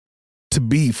prepped to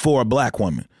be for a black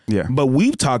woman. Yeah. But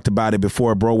we've talked about it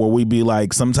before, bro, where we be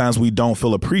like, sometimes we don't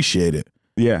feel appreciated.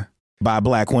 Yeah. By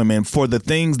black women for the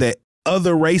things that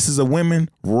other races of women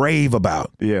rave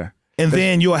about. Yeah. And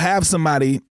then you'll have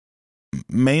somebody,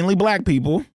 mainly black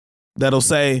people, that'll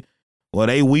say, well,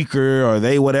 they weaker or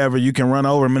they whatever, you can run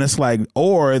over them. And it's like,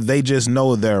 or they just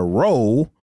know their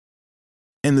role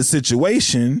in the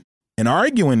situation, and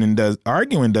arguing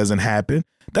doesn't happen.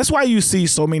 That's why you see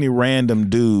so many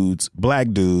random dudes, black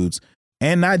dudes,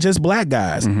 and not just black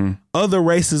guys, other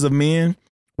races of men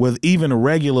with even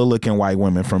regular looking white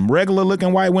women, from regular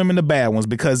looking white women to bad ones,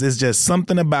 because it's just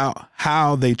something about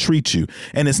how they treat you.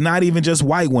 And it's not even just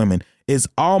white women. It's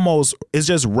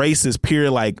just racist,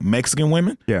 period, like Mexican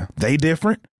women. Yeah. They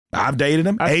different. I've dated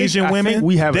them. Asian women,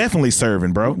 we have definitely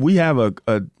serving, bro. We have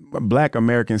a black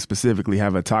Americans specifically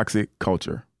have a toxic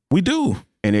culture. We do.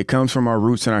 And it comes from our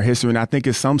roots and our history. And I think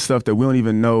it's some stuff that we don't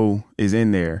even know is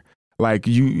in there. Like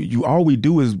you all we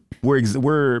do is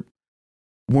we're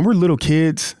when we're little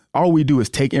kids, all we do is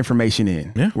take information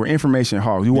in. Yeah. We're information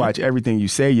hogs. You watch everything you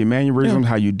say, your mannerisms,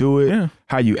 how you do it,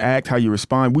 how you act, how you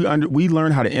respond. We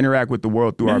learn how to interact with the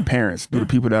world through our parents, through the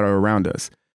people that are around us.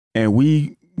 And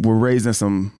we were raised in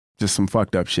some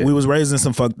fucked up shit. We was raised in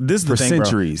some this is the thing,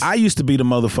 centuries. Bro. I used to be the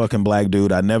motherfucking black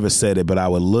dude. I never said it, but I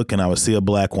would look and I would see a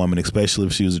black woman, especially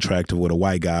if she was attractive with a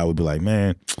white guy, I would be like,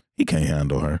 man, he can't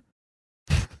handle her.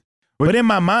 But in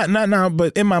my mind,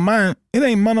 but in my mind, it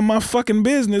ain't none of my fucking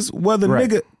business whether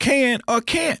nigga can or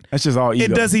can't. That's just all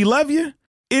ego. Does he love you?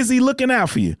 Is he looking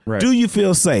out for you? Right. Do you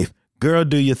feel safe? Girl,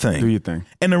 do your thing. Do your thing.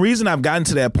 And the reason I've gotten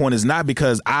to that point is not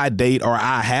because I date or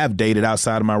I have dated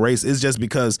outside of my race. It's just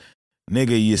because,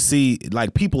 nigga, you see,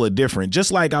 like, people are different.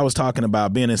 Just like I was talking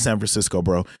about being in San Francisco,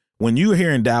 bro. When you're here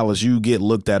in Dallas, you get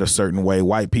looked at a certain way.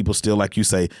 White people still, like you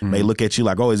say, may look at you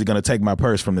like, oh, is he going to take my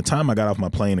purse? From the time I got off my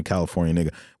plane in California,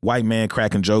 nigga, white man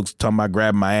cracking jokes, talking about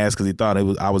grabbing my ass because he thought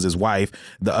I was his wife.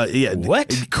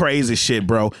 What? Crazy shit,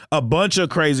 bro. A bunch of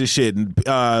crazy shit.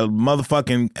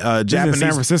 Motherfucking Japanese.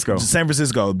 San Francisco. San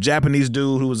Francisco. Japanese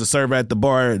dude who was a server at the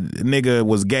bar, nigga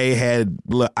was gay, had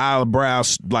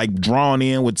eyebrows like drawn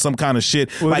in with some kind of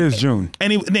shit. Well, like, it is June.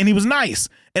 And he was nice.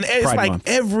 And it's Pride like month.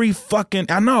 every fucking,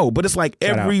 I know, but it's like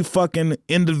every fucking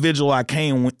individual I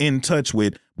came in touch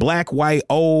with, black, white,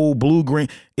 old, blue, green,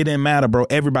 it didn't matter, bro.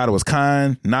 Everybody was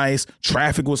kind, nice,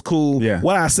 traffic was cool. Yeah.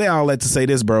 What I say all that to say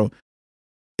this, bro,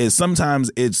 is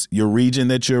sometimes it's your region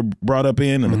that you're brought up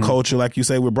in and the culture, like you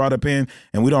say, we're brought up in,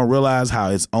 and we don't realize how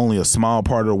it's only a small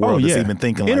part of the world that's even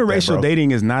thinking like that, bro. Interracial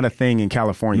dating is not a thing in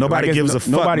California. Nobody gives a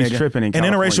fuck, Nobody's nigga. tripping in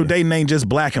California. And interracial dating ain't just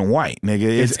black and white, nigga.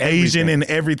 It's Asian and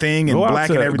everything and black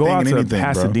and everything and anything, to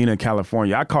Pasadena, bro.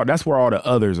 California. That's where all the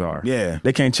others are. Yeah.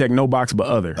 They can't check no box but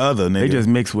other. Nigga. They just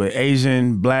mix with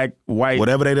Asian, black, white.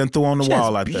 Whatever they done threw on the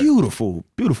wall out there. Beautiful,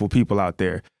 beautiful people out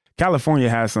there. California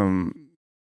has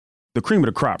the cream of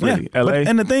the crop, really. Yeah. LA.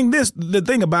 And the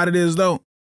thing about it is, though,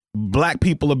 black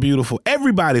people are beautiful.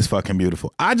 Everybody's fucking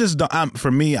beautiful. I just don't, for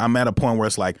me, I'm at a point where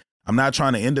it's like, I'm not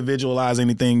trying to individualize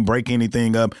anything, break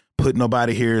anything up, put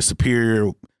nobody here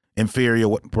superior, inferior,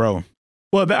 bro.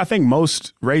 Well, I think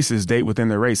most races date within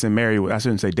their race and marry. I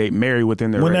shouldn't say date, marry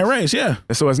within their race. Their race, yeah.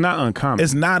 So it's not uncommon.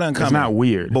 It's not uncommon. It's not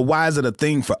weird. But why is it a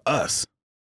thing for us?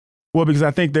 Well, because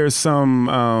I think there's some,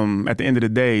 at the end of the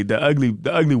day, the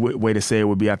ugly way to say it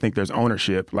would be, I think there's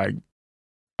ownership. Like,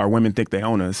 our women think they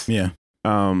own us. Yeah.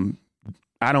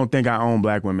 I don't think I own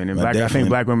black women. And I think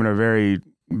black women are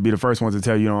be the first ones to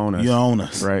tell you don't own us. You don't own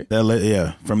us. Right.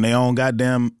 Yeah. From their own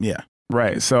goddamn, yeah.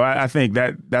 Right. So I think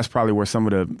that's probably where some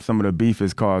of the beef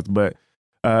is caused. But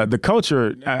the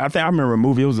culture, I remember a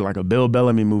movie, it was like a Bill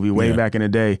Bellamy movie way back in the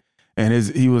day. And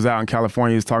he was out in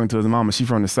California, he was talking to his mama, she's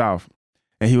from the South.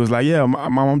 And he was like, yeah,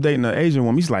 mom, I'm dating an Asian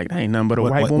woman. He's like, that ain't nothing but a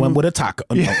white woman. With a taco.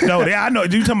 Yeah. No, I know.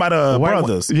 You talking about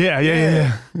brothers.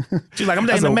 Yeah. She's like, I'm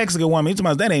dating a Mexican woman. He's talking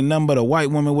about, that ain't nothing but a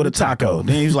white woman with a taco.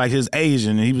 Then he was like, his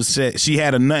Asian. And he was she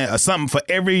had a something for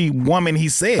every woman he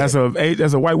said. That's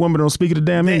a white woman that don't speak the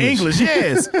damn English.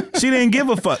 Yes. She didn't give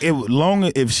a fuck.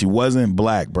 Long if she wasn't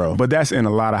black, bro. But that's in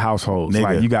a lot of households. Nigga.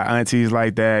 Like, you got aunties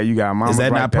like that. You got mamas Is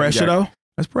that like not pressure, though?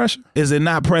 That's pressure. Is it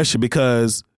not pressure?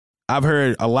 Because I've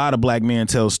heard a lot of black men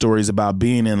tell stories about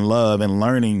being in love and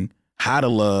learning how to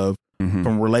love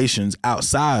from relations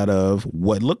outside of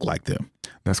what looked like them.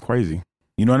 That's crazy.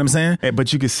 You know what I'm saying?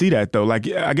 But you can see that though. Like,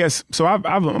 I guess so.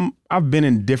 I've been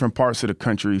in different parts of the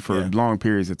country for long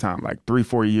periods of time, like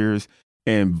 3-4 years,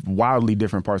 in wildly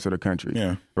different parts of the country.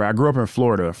 Yeah. Right. I grew up in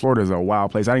Florida. Florida is a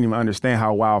wild place. I didn't even understand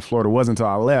how wild Florida was until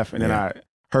I left, and then I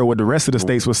heard what the rest of the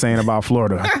states was saying about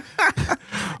Florida.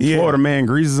 Florida man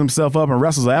greases himself up and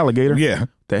wrestles an alligator. Yeah.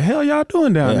 The hell y'all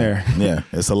doing down there? Yeah,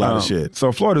 it's a lot of shit.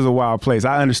 So Florida's a wild place.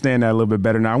 I understand that a little bit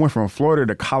better now. I went from Florida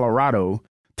to Colorado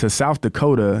to South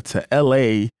Dakota to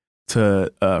LA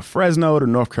to Fresno to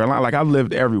North Carolina. Like, I've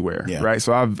lived everywhere, right?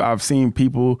 So I've seen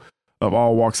people of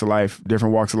all walks of life,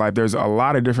 different walks of life. There's a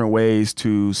lot of different ways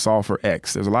to solve for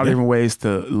X. There's a lot of different ways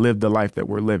to live the life that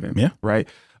we're living, right?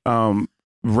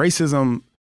 Racism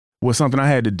was something I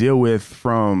had to deal with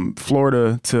from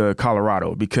Florida to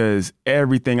Colorado because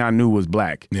everything I knew was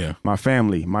black. Yeah. My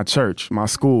family, my church, my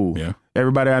school,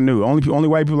 everybody I knew. Only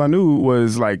white people I knew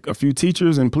was like a few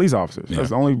teachers and police officers. That's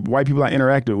the only white people I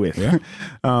interacted with. Yeah.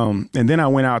 And then I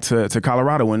went out to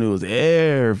Colorado and it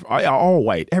was all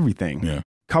white, everything. Yeah.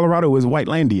 Colorado is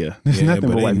whitelandia. There's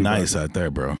nothing but white people. Nice out there,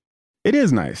 bro. It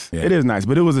is nice. Yeah. It is nice,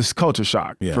 but it was a culture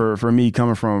shock for me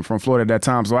coming from Florida at that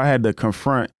time. So I had to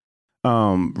confront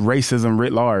racism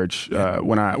writ large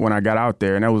when I got out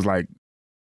there, and that was like,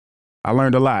 I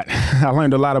learned a lot. I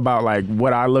learned a lot about like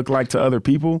what I look like to other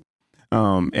people,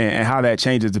 and how that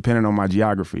changes depending on my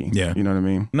geography. Yeah, you know what I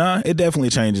mean? Nah, it definitely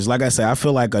changes. Like I say, I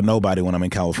feel like a nobody when I'm in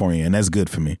California, and that's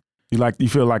good for me. You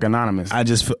feel like anonymous. I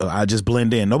just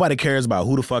blend in. Nobody cares about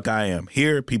who the fuck I am.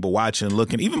 Here, people watching,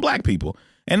 looking, even black people,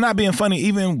 and not being funny,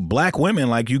 even black women.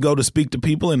 Like, you go to speak to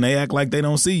people and they act like they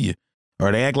don't see you.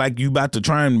 Or they act like you about to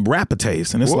try and rap a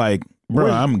taste. And it's like,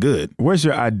 bro, I'm good. Where's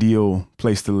your ideal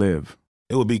place to live?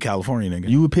 It would be California, nigga.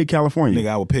 You would pick California? Nigga,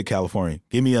 I would pick California.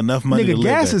 Give me enough money to live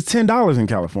there. Nigga, gas is $10 in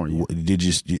California. Did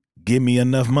you give me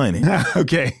enough money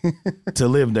okay. to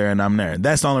live there, and I'm there.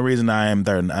 That's the only reason I am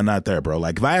there. I'm not there, bro.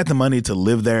 Like, if I had the money to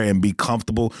live there and be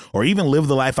comfortable or even live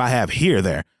the life I have here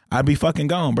there, I'd be fucking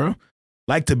gone, bro.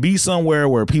 Like, to be somewhere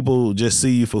where people just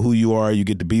see you for who you are, you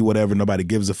get to be whatever, nobody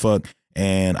gives a fuck.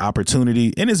 And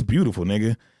opportunity, and it's beautiful,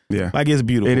 nigga. Yeah, like, it's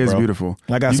beautiful. It is bro. Beautiful.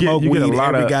 Like, I smoke weed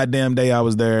every goddamn day I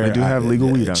was there. They do have legal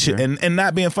weed out there, and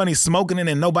not being funny, smoking it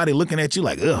and nobody looking at you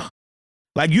like, ugh.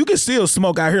 Like, you can still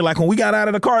smoke out here. Like, when we got out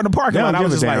of the car in the parking lot, I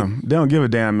was just like, they don't give a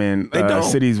damn in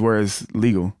cities where it's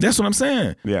legal. That's what I'm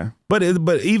saying. Yeah. But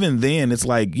even then, it's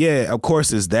like, yeah, of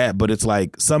course it's that, but it's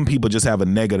like some people just have a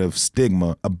negative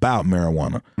stigma about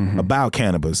marijuana, about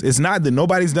cannabis. It's not that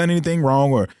nobody's done anything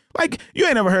wrong, or like, you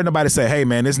ain't never heard nobody say, hey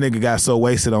man, this nigga got so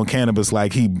wasted on cannabis,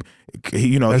 like he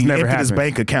emptied his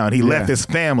bank account, he left his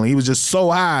family, he was just so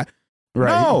high.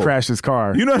 Right, no. He crashed his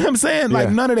car. You know what I'm saying? Like,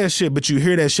 none of that shit, but you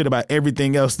hear that shit about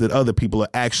everything else that other people are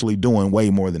actually doing way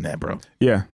more than that, bro.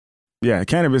 Yeah. Yeah,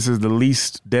 cannabis is the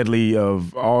least deadly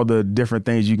of all the different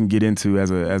things you can get into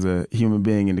as a human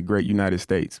being in the great United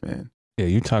States, man. Yeah,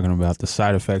 you're talking about the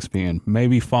side effects being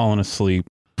maybe falling asleep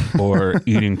or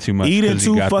eating too much. Eating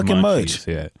too fucking much.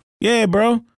 Yeah,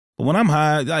 bro. But when I'm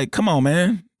high, like, come on,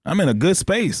 man. I'm in a good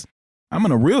space. I'm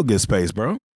in a real good space,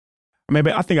 bro.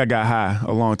 Maybe I think I got high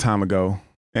a long time ago.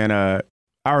 And I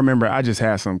remember I just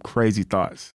had some crazy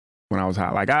thoughts when I was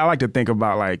high. Like, I like to think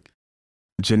about, like,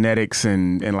 genetics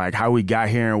and like how we got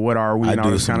here and what are we and all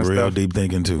this kind of stuff. I do some real deep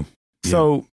thinking, too.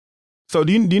 Yeah. So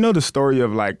do you know the story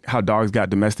of, like, how dogs got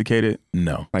domesticated?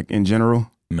 No. Like, in general?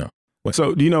 No. What?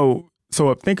 So do you know...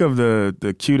 So think of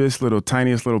the cutest little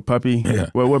tiniest little puppy. Yeah.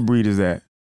 What breed is that?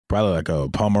 Probably like a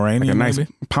Pomeranian. Like a nice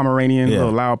maybe? Pomeranian,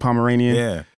 little loud Pomeranian.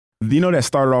 Yeah. Do you know that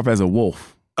started off as a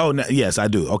wolf? Oh, no, yes, I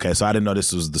do. Okay, so I didn't know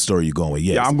this was the story you're going with.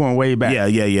 Yes. Yeah, I'm going way back.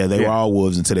 Yeah. They were all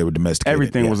wolves until they were domesticated.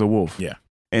 Everything was a wolf. Yeah.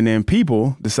 And then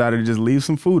people decided to just leave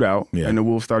some food out, and the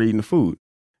wolves started eating the food.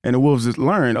 And the wolves just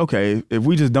learned, okay, if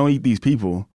we just don't eat these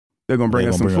people, they're going to bring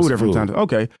us some food every time.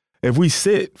 Okay. If we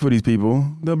sit for these people,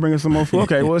 they'll bring us some more food.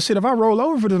 Okay, well, shit, if I roll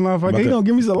over for this motherfucker, he's going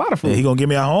to give me a lot of food. Yeah, he's going to give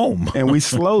me a home. And we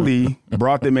slowly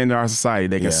brought them into our society.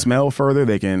 They can smell further.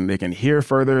 They can hear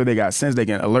further. They got sense. They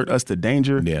can alert us to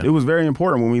danger. Yeah. It was very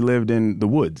important when we lived in the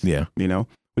woods. Yeah. You know,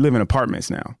 we live in apartments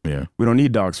now. Yeah. We don't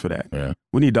need dogs for that. Yeah.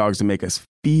 We need dogs to make us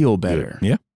feel better.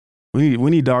 Yeah. We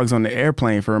need dogs on the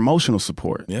airplane for emotional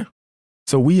support. Yeah.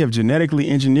 So we have genetically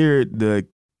engineered the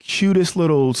cutest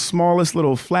little, smallest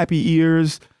little flappy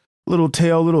ears, little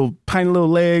tail, little tiny little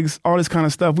legs, all this kind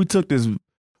of stuff. We took this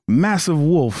massive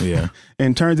wolf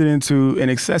and turned it into an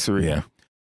accessory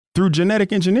through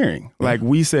genetic engineering. Yeah. Like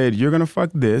we said, you're going to fuck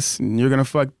this and you're going to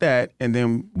fuck that. And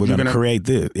then we're going to create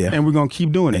this. Yeah. And we're going to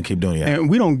keep doing it. And keep doing it. And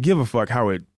we don't give a fuck how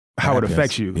it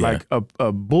affects you. Yeah. Like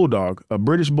a bulldog, a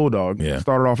British bulldog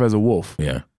started off as a wolf.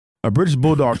 Yeah. A British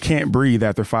bulldog can't breathe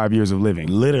after 5 years of living.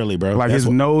 Literally, bro. Like his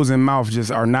nose and mouth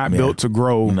just are not built to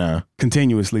grow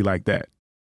continuously like that.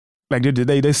 Like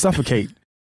they suffocate.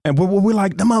 And we're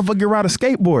like, the motherfucker can ride a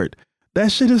skateboard.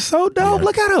 That shit is so dope. Yeah.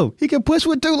 Look at him. He can push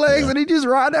with 2 legs and he just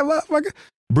ride that motherfucker.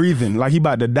 Breathing like he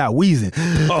about to die, wheezing.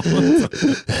 I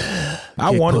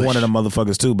wanted one of them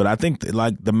motherfuckers too, but I think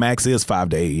like the max is 5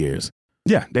 to 8 years.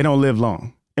 Yeah, they don't live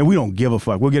long. And we don't give a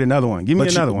fuck. We'll get another one. Give me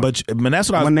another one. But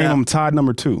that's what I was name them Todd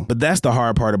number 2. But that's the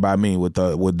hard part about me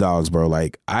with dogs, bro.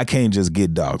 Like I can't just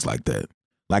get dogs like that.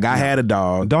 Like I had a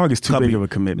dog. A dog is too big of a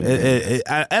commitment.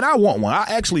 And I want one. I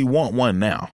actually want one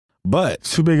now. But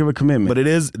it's too big of a commitment. But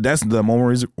that's the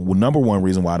number one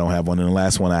reason why I don't have one. And the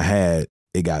last one I had,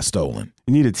 it got stolen.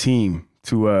 You need a team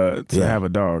to have a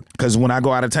dog. Because when I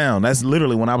go out of town, that's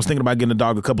literally when I was thinking about getting a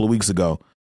dog a couple of weeks ago.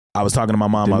 I was talking to my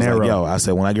mom. I was like, yo, I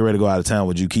said, when I get ready to go out of town,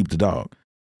 would you keep the dog?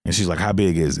 And she's like, how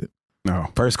big is it? No.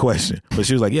 First question. But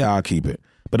she was like, yeah, I'll keep it.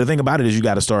 But the thing about it is you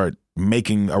got to start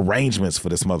making arrangements for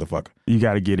this motherfucker. You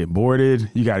got to get it boarded.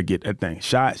 You got to get that thing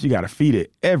shots. You got to feed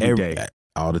it every day.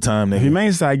 All the time. The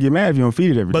Humane Society get mad if you don't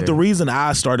feed it every day. But the reason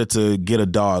I started to get a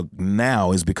dog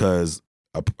now is because,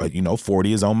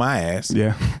 40 is on my ass.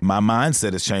 Yeah. My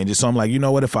mindset is changing. So I'm like, you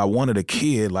know what? If I wanted a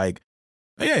kid, like,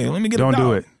 hey, let me get a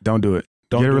dog. Don't do it.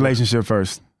 Get a relationship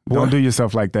first. What? Don't do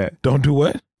yourself like that. Don't do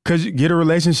what? Because you get a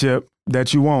relationship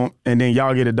that you want, and then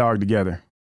y'all get a dog together.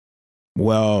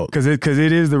 Well, because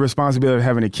it is the responsibility of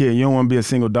having a kid. You don't want to be a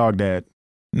single dog dad.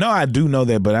 No, I do know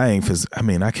that, but I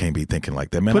can't be thinking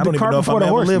like that, man. I don't even know if I'm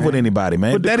ever live with anybody,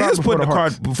 man. That is putting the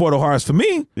cart before the horse for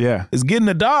me. Yeah. It's getting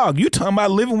a dog. You talking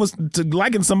about living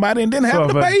liking somebody and then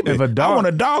having a baby. I want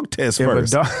a dog test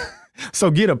first.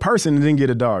 So get a person and then get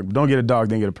a dog. Don't get a dog,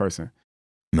 then get a person.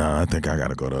 No, I think I got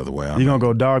to go the other way. You going to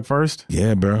go dog first?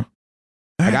 Yeah, bro.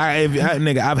 Like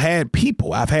I've had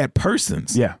people. I've had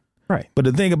persons. Yeah, right. But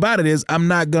the thing about it is I'm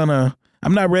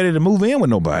not ready to move in with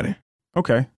nobody.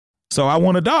 Okay. So I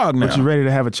want a dog now. But you ready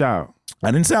to have a child?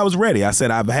 I didn't say I was ready. I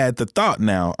said I've had the thought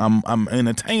now. I'm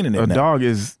entertaining it now. A dog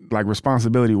is like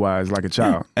responsibility-wise like a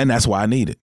child. And that's why I need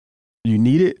it. You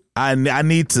need it? I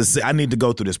need to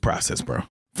go through this process, bro.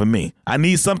 For me, I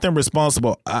need something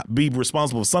responsible. Be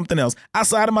responsible for something else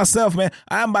outside of myself, man.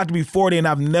 I'm about to be 40 and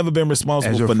I've never been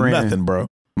responsible for nothing, bro.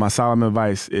 My solemn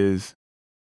advice is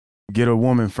get a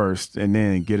woman first and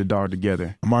then get a dog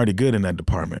together. I'm already good in that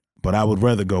department, but I would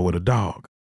rather go with a dog.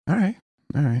 All right.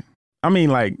 I mean,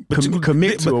 like,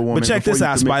 commit to a woman. But check this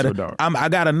out, Spider. I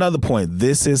got another point.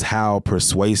 This is how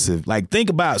persuasive. Like, think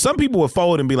about some people would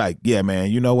fold and be like, yeah, man,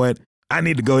 you know what? I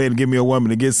need to go ahead and give me a woman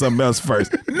to get something else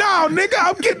first. No, nigga,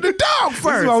 I'm getting the dog first.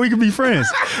 This is why we can be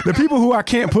friends. The people who I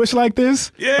can't push like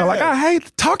this are like, I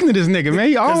hate talking to this nigga, man.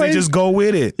 Because they just go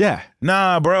with it. Yeah.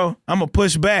 Nah, bro, I'm going to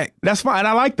push back. That's fine.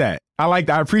 I like that.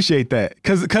 I appreciate that.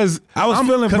 Cause I was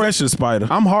feeling pressure, Spider.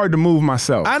 I'm hard to move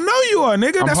myself. I know you are,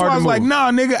 nigga. That's why I was like,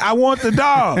 nah, nigga, I want the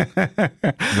dog.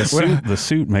 The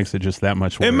suit makes it just that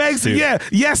much worse. It makes it, yeah.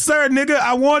 Yes, sir, nigga,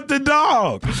 I want the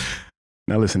dog.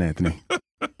 Now listen, Anthony.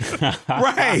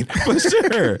 Right, for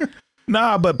sure.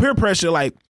 Nah, but peer pressure,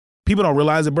 like, people don't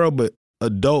realize it, bro, but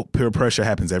adult peer pressure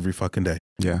happens every fucking day.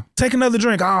 Yeah. Take another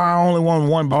drink. Oh, I only want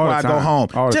one before I go home.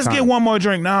 Just get one more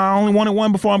drink. Nah, I only wanted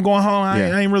one before I'm going home.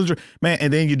 I ain't really drink. Man,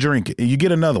 and then you drink it and you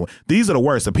get another one. These are the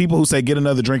worst. The people who say get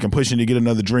another drink and pushing you to get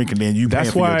another drink and then you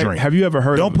paying for your drink. Have you ever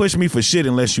heard Don't push me for shit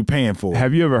unless you paying for it.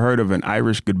 Have you ever heard of an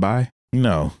Irish goodbye?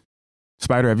 No.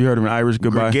 Spider, have you heard of an Irish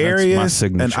goodbye? Gregarious,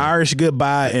 an Irish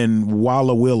goodbye, and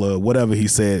Walla Willa, whatever he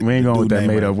said. We ain't going with that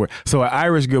made up word. So an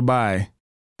Irish goodbye.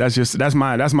 That's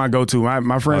my go-to.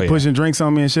 My friends pushing drinks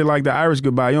on me and shit like that. Irish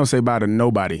goodbye. You don't say bye to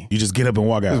nobody. You just get up and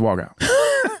walk out. Just walk out.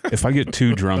 If I get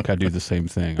too drunk, I do the same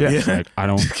thing.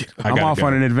 I'm off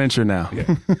on an adventure now.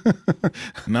 Yeah.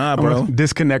 Nah, bro.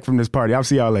 Disconnect from this party. I'll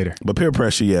see y'all later. But peer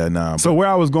pressure, nah. So where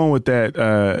I was going with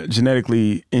that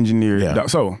genetically engineered dog.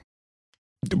 So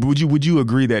would you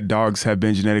agree that dogs have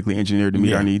been genetically engineered to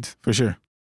meet our needs? For sure.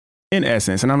 In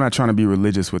essence, and I'm not trying to be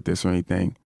religious with this or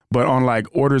anything, but on like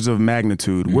orders of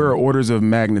magnitude, we're orders of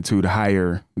magnitude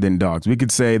higher than dogs. We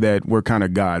could say that we're kind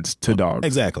of gods to dogs.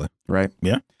 Exactly. Right?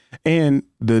 Yeah. And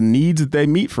the needs that they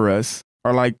meet for us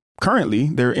are like currently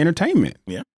their entertainment.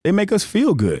 Yeah. They make us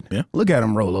feel good. Yeah. Look at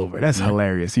him roll over. That's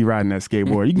hilarious. He riding that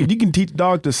skateboard. You can teach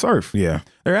dogs to surf. Yeah.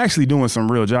 They're actually doing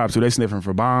some real jobs. So they sniffing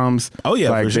for bombs. Oh yeah,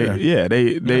 like for sure.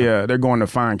 They're going to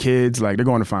find kids. Like they're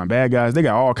going to find bad guys. They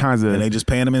got all kinds of and they just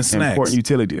paying them in snacks. Important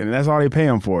utility. And that's all they pay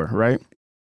them for, right?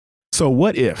 So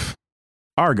what if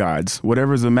our gods,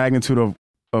 whatever's the magnitude of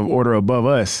order above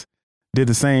us, did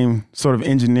the same sort of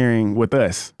engineering with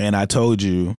us? And I told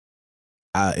you,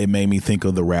 it made me think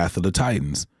of the Wrath of the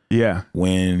Titans. Yeah.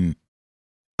 When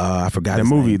I forgot the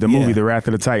movie, The Wrath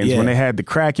of the Titans, when they had the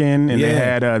Kraken and they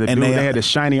had they had the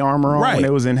shiny armor on when they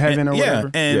was in heaven or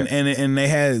whatever. And they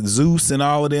had Zeus and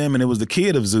all of them, and it was the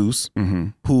kid of Zeus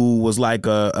who was like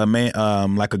a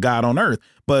man, like a god on earth.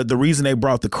 But the reason they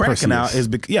brought the Kraken out is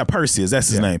because Perseus, that's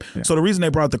his name. Yeah. So the reason they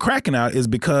brought the Kraken out is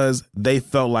because they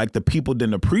felt like the people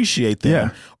didn't appreciate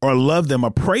them or love them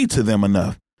or pray to them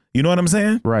enough. You know what I'm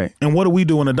saying? Right. And what do we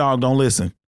do when a dog don't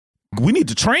listen? We need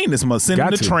to train this mother. Send him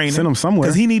to training. Send him somewhere.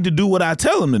 Because he need to do what I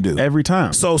tell him to do. Every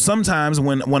time. So sometimes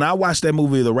when I watched that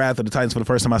movie, The Wrath of the Titans, for the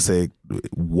first time, I said,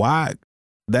 why?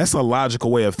 That's a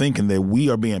logical way of thinking that we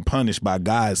are being punished by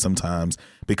God sometimes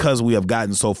because we have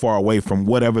gotten so far away from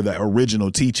whatever the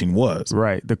original teaching was.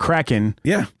 Right. The Kraken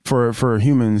for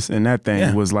humans in that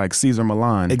thing was like Caesar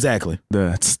Milan. Exactly.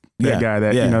 That guy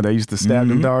that, that used to stab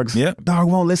them dogs. Yeah. Dog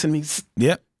won't listen to me.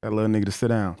 Yep. That little nigga to sit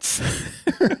down.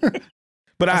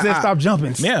 But I said stop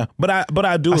jumping. Yeah, but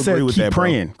I do agree with that, bro.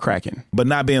 Keep praying, Kraken. But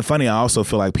not being funny, I also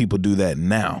feel like people do that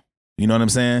now. You know what I'm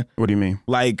saying? What do you mean?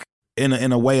 Like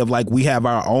in a way of like we have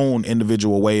our own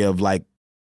individual way of like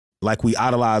we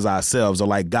idolize ourselves or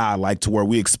like God, like to where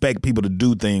we expect people to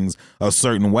do things a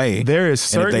certain way. There is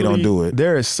certainly, and if they don't do it,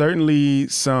 there is certainly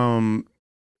some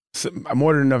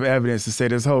more than enough evidence to say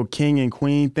this whole king and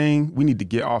queen thing. We need to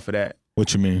get off of that.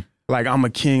 What you mean? Like, I'm a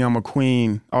king, I'm a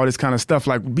queen, all this kind of stuff.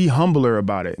 Like, be humbler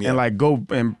about it and like go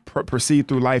and proceed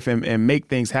through life and make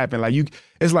things happen. Like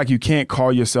it's like you can't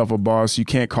call yourself a boss. You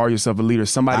can't call yourself a leader.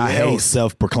 I hate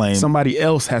self-proclaimed. Somebody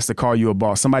else has to call you a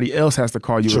boss. Somebody else has to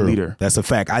call you a leader. That's a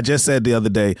fact. I just said the other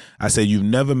day, I said, you've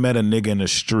never met a nigga in the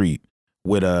street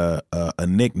with a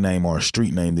nickname or a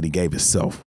street name that he gave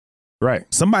himself. Right.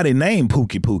 Somebody named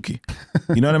Pookie Pookie.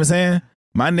 You know what I'm saying?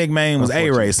 My nickname was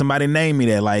A-Ray. Somebody named me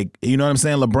that. Like, you know what I'm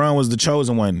saying? LeBron was the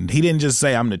chosen one. He didn't just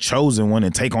say, I'm the chosen one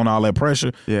and take on all that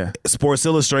pressure. Yeah. Sports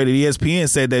Illustrated, ESPN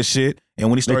said that shit. And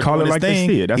when he started doing his thing,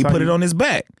 he put it on his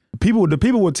back. The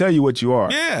people will tell you what you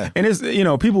are. Yeah. And it's,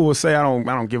 people will say, I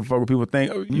don't give a fuck what people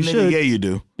think. You should. Yeah, you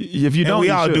do. If you don't,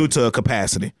 we all do to a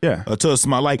capacity. Yeah. Or to a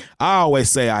small, like, I always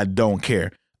say I don't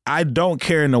care. I don't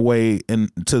care in a way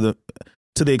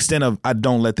to the extent of I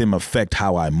don't let them affect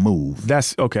how I move.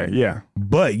 That's okay, yeah.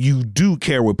 But you do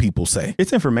care what people say.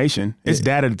 It's information. It's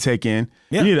data to take in.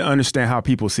 Yeah. You need to understand how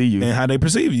people see you. And how they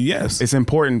perceive you, yes. It's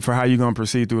important for how you're going to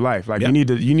proceed through life. Like you need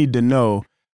to know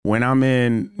when I'm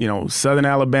in, Southern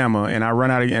Alabama and I run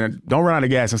out of, and don't run out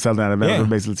of gas in Southern Alabama. I'm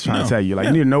basically trying to tell you. Like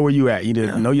you need to know where you at. You need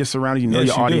to know your surroundings. You know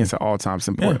your audience at all times. It's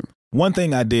important. Yeah. One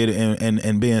thing I did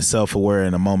and being self-aware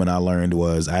in a moment I learned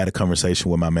was I had a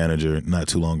conversation with my manager not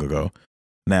too long ago.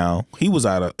 Now, he was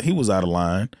out of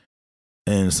line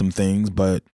and some things,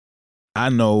 but I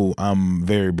know I'm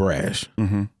very brash,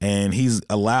 and he's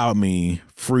allowed me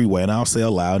freeway, and I'll say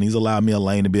allowed, and he's allowed me a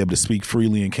lane to be able to speak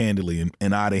freely and candidly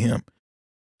and out of him.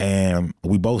 And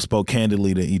we both spoke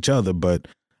candidly to each other, but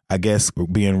I guess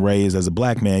being raised as a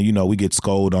black man, you know, we get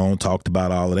scolded on, talked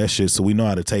about all of that shit, so we know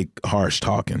how to take harsh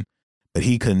talking. But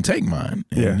he couldn't take mine.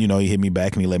 And, you know, he hit me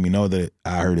back and he let me know that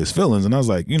I hurt his feelings. And I was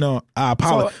like, you know, I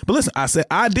apologize. But listen, I said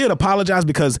I did apologize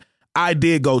because I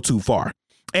did go too far.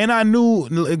 And I knew,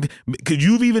 because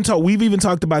we've even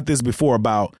talked about this before,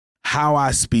 about how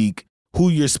I speak, who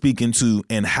you're speaking to,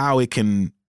 and how it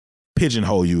can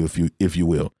pigeonhole you, if you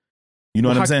will. You know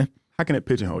what I'm saying? How can it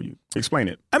pigeonhole you? Explain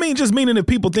it. I mean, just meaning if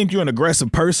people think you're an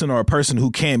aggressive person or a person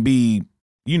who can't be,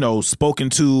 you know, spoken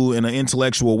to in an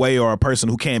intellectual way, or a person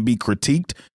who can't be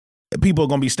critiqued, people are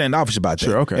going to be standoffish about that.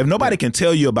 Sure, okay. If nobody can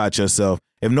tell you about yourself,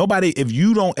 if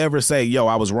you don't ever say, yo,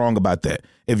 I was wrong about that.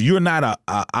 If you're not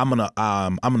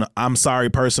I'm sorry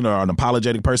person or an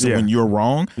apologetic person when you're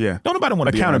wrong, don't nobody want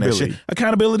to be around that shit.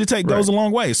 Accountability goes a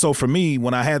long way. So for me,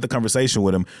 when I had the conversation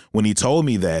with him, when he told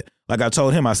me that, like I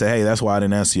told him, I said, hey, that's why I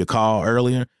didn't answer your call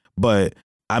earlier, but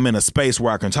I'm in a space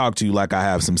where I can talk to you like I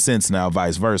have some sense now,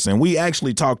 vice versa. And we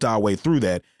actually talked our way through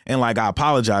that. And like, I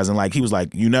apologized. And like, he was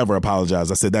like, you never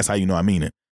apologize. I said, that's how you know I mean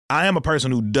it. I am a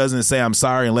person who doesn't say I'm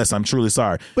sorry unless I'm truly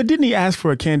sorry. But didn't he ask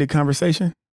for a candid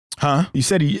conversation? Huh? You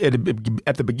said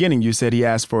at the beginning, you said he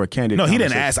asked for a candid conversation. No, he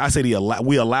didn't ask. I said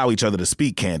we allow each other to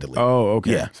speak candidly. Oh,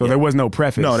 okay. Yeah. So there was no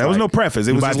preface. No, there was no preface.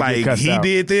 It was just like, he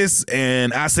did this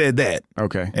and I said that.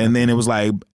 Okay. And then it was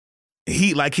like,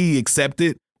 he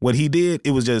accepted what he did.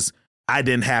 It was just, I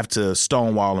didn't have to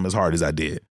stonewall him as hard as I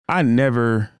did. I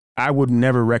would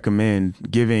never recommend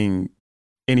giving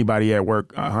anybody at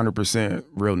work 100%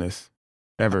 realness.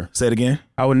 Ever. Say it again.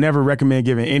 I would never recommend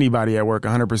giving anybody at work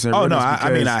 100%. Oh no,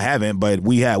 I mean I haven't, but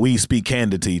we speak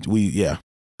candid to each.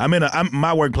 I'm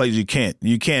my workplace. You can't.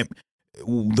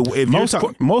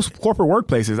 Most corporate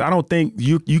workplaces, I don't think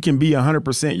you can be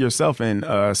 100% yourself and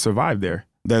survive there.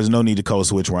 There's no need to code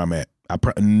switch where I'm at.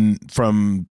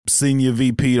 From senior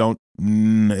VP,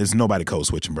 it's nobody code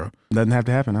switching, bro. Doesn't have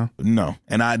to happen, huh? No,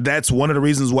 and that's one of the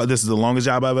reasons why this is the longest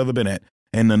job I've ever been at,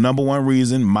 and the number one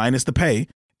reason, minus the pay,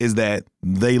 is that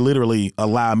they literally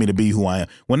allow me to be who I am.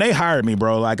 When they hired me,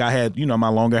 bro, like I had, my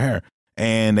longer hair,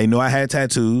 and they knew I had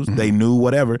tattoos. Mm-hmm. They knew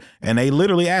whatever, and they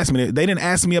literally asked me. They didn't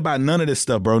ask me about none of this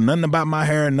stuff, bro. Nothing about my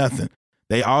hair, nothing.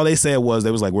 All they said was, they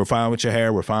was like, we're fine with your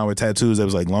hair, we're fine with tattoos. They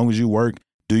was like, as long as you work,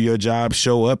 do your job,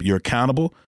 show up, you're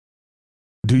accountable.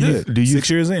 Do you 6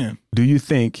 years in? Do you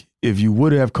think if you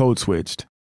would have code switched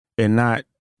and not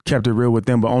kept it real with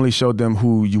them, but only showed them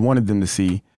who you wanted them to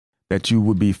see, that you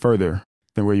would be further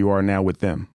than where you are now with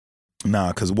them? Nah,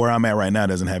 because where I'm at right now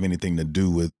doesn't have anything to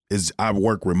do with, I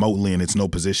work remotely and it's no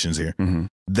positions here. Mm-hmm.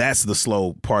 That's the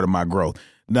slow part of my growth.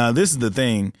 Now, this is the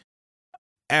thing.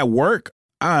 At work,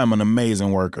 I'm an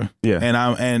amazing worker. Yeah.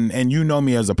 And you know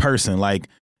me as a person. Like,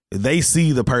 they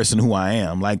see the person who I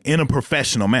am, like, in a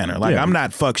professional manner. Like, I'm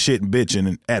not fuck shit and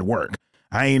bitching at work.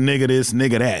 I ain't nigga this,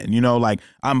 nigga that. Like,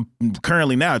 I'm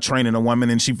currently now training a woman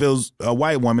and she feels a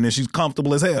white woman and she's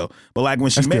comfortable as hell. But like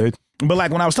when she but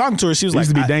like when I was talking to her, she was like, it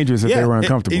used to be dangerous if they were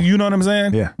uncomfortable. You know what I'm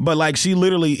saying? Yeah. But like, she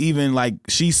literally even like,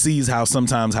 she sees how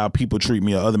sometimes how people treat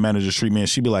me or other managers treat me, and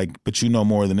she'd be like, but you know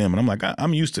more than them. And I'm like,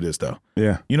 I'm used to this though.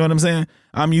 Yeah. You know what I'm saying?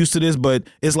 I'm used to this, but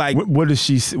it's like, what does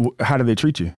she? How do they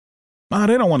treat you? Oh,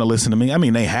 they don't want to listen to me. I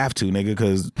mean, they have to, nigga,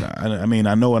 because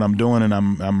I know what I'm doing and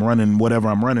I'm running whatever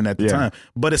I'm running at the time.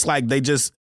 But it's like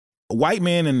white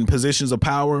men in positions of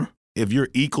power, if you're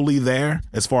equally there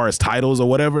as far as titles or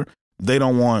whatever, they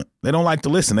don't like to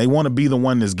listen. They want to be the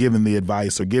one that's giving the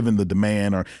advice or giving the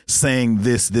demand or saying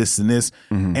this, and this.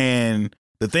 Mm-hmm. And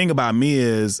the thing about me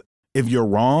is, if you're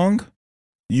wrong,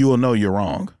 you will know you're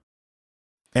wrong.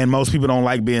 And most people don't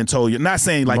like being told. You're not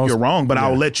saying like you're wrong, but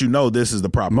I'll let you know this is the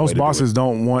proper way. Most bosses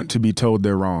don't want to be told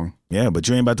they're wrong. Yeah, but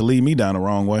you ain't about to lead me down the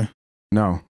wrong way.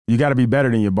 No. You got to be better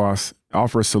than your boss.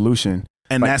 Offer a solution.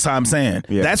 And that's how I'm saying.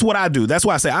 Yeah. That's what I do. That's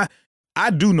why I say I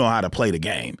do know how to play the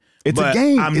game. It's a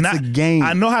game. It's a game.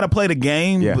 I know how to play the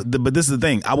game, but this is the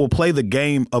thing. I will play the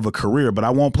game of a career, but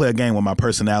I won't play a game with my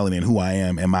personality and who I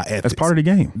am and my ethics. That's part of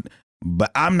the game.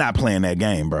 But I'm not playing that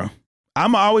game, bro.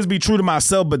 I'm going to always be true to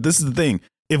myself, but this is the thing.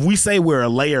 If we say we're a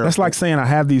layer. That's like saying I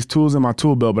have these tools in my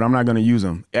tool belt, but I'm not going to use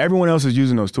them. Everyone else is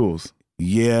using those tools.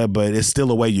 Yeah, but it's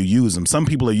still a way you use them. Some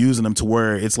people are using them to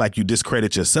where it's like you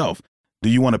discredit yourself. Do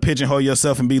you want to pigeonhole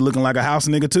yourself and be looking like a house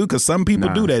nigga too? Because some people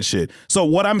do that shit. So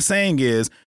what I'm saying is,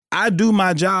 I do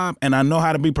my job and I know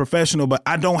how to be professional, but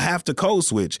I don't have to code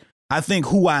switch. I think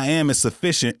who I am is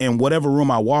sufficient in whatever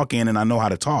room I walk in, and I know how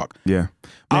to talk. Yeah.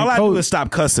 All I do is stop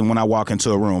cussing when I walk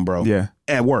into a room, bro. Yeah.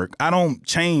 at work. I don't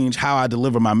change how I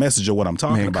deliver my message or what I'm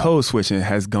talking about. Code switching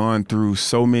has gone through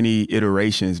so many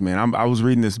iterations, man. I was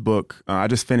reading this book. I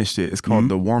just finished it. It's called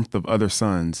The Warmth of Other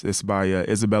Suns. It's by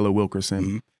Isabella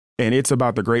Wilkerson. And it's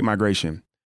about the Great Migration.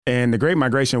 And the Great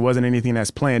Migration wasn't anything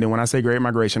that's planned. And when I say Great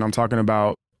Migration, I'm talking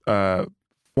about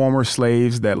former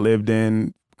slaves that lived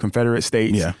in Confederate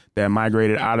states that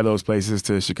migrated out of those places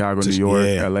to Chicago, New York,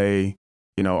 LA,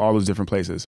 all those different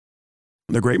places.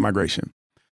 The Great Migration.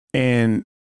 And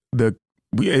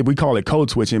we call it code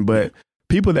switching, but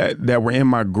people that were in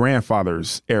my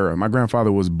grandfather's era, my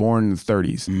grandfather was born in the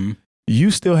 30s.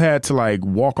 You still had to like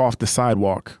walk off the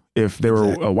sidewalk if there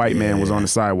were a white man was on the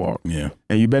sidewalk. Yeah.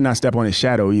 And you better not step on his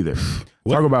shadow either.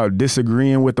 Talk about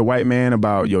disagreeing with the white man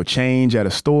about your change at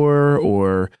a store,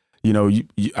 or, I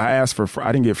asked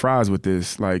I didn't get fries with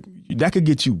this. Like, that could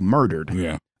get you murdered.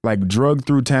 Yeah. Like drugged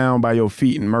through town by your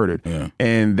feet and murdered. Yeah.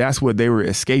 And that's what they were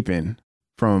escaping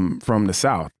from the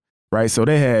South. Right. So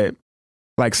they had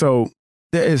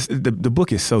the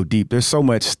book is so deep. There's so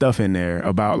much stuff in there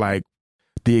about like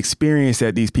the experience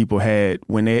that these people had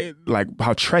when they, like,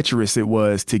 how treacherous it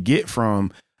was to get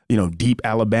from, deep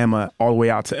Alabama all the way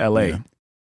out to LA. Yeah.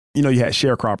 You had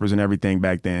sharecroppers and everything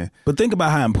back then. But think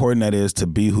about how important that is to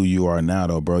be who you are now,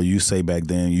 though, bro. You say back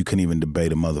then you couldn't even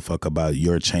debate a motherfucker about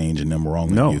your change and them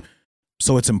wrong with you.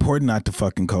 So it's important not to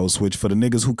fucking code switch for the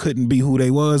niggas who couldn't be who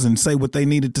they was and say what they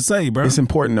needed to say, bro. It's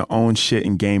important to own shit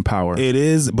and gain power. It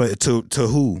is, but to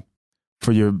who?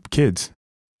 For your kids.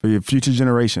 For your future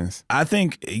generations. I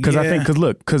think,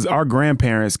 because our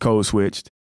grandparents code switched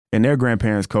and their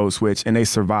grandparents code switched and they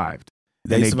survived.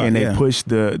 They pushed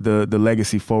the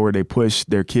legacy forward. They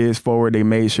pushed their kids forward. They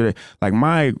made sure like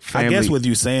my family. I guess with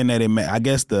you saying that, I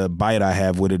guess the bite I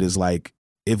have with it is like,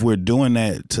 if we're doing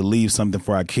that to leave something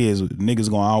for our kids, niggas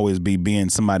gonna always be being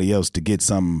somebody else to get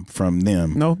something from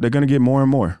them. No, they're gonna get more and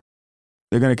more.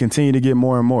 They're gonna continue to get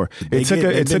more and more. It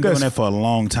took us that for a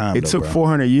long time. It took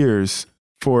 400 years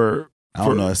for. I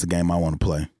don't know. That's the game I want to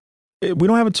play. We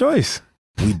don't have a choice.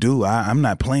 We do. I'm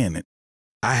not playing it.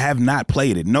 I have not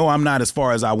played it. No, I'm not as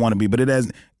far as I want to be, but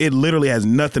it literally has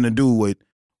nothing to do with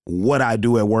what I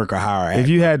do at work or how I act. If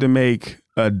you had to make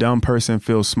a dumb person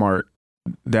feel smart,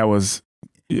 that was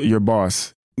your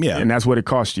boss. Yeah. And that's what it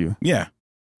cost you. Yeah.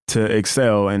 To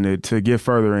excel and to get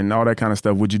further and all that kind of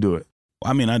stuff, would you do it?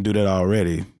 I mean, I do that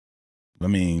already. I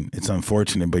mean, it's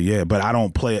unfortunate, but I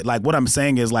don't play it. Like, what I'm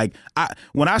saying is, like,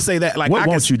 when I say that, like, what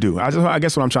won't you do? I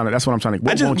guess what I'm trying to, that's what I'm trying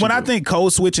to, when I think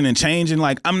code switching and changing,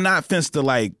 like, I'm not finna to,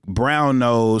 like, brown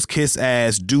nose, kiss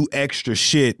ass, do extra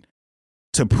shit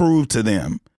to prove to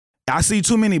them. I see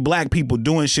too many black people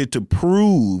doing shit to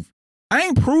prove. I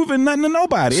ain't proving nothing to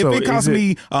nobody. So if it costs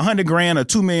me $100,000 or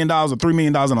 $2 million or $3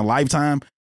 million in a lifetime,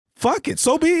 fuck it,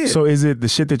 so be it. So is it the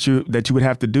shit that you would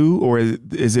have to do, or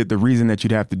is it the reason that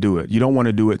you'd have to do it? You don't want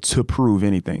to do it to prove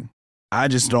anything. I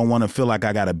just don't want to feel like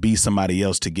I got to be somebody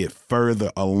else to get further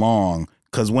along.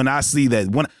 Because when I see that,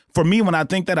 when I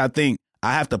think that, I think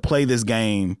I have to play this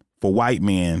game for white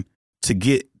men to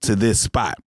get to this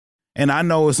spot. And I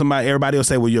know everybody will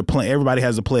say, well, everybody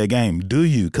has to play a game. Do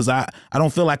you? Because I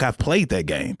don't feel like I've played that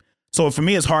game. So for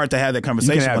me, it's hard to have that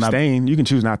conversation. You can abstain. You can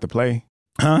choose not to play.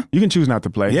 Huh? You can choose not to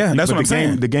play. Yeah, that's what I'm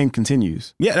saying. The game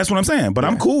continues. Yeah, that's what I'm saying. But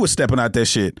I'm cool with stepping out that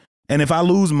shit. And if I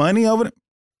lose money over it,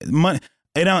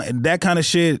 that kind of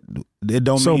shit, it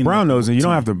don't so mean. So brown nosing, you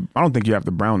don't have to, I don't think you have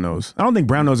to brown nose. I don't think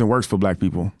brown nosing works for black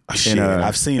people. Shit,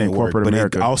 I've seen it work, but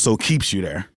America. It also keeps you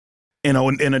there. In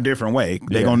a different way.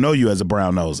 They're going to know you as a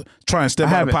brown noser. Try and step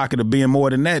out of the pocket of being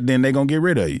more than that, then they're going to get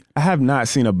rid of you. I have not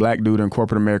seen a black dude in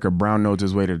corporate America brown nose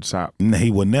his way to the top. He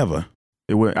would never.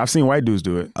 I've seen white dudes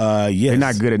do it. Yes. They're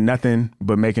not good at nothing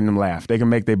but making them laugh. They can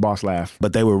make their boss laugh.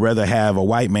 But they would rather have a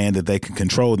white man that they can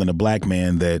control than a black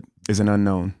man that is an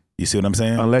unknown. You see what I'm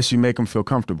saying? Unless you make them feel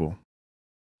comfortable.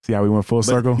 See how we went full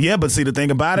circle? Yeah, but see, the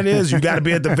thing about it is you got to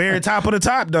be at the very top of the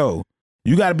top, though.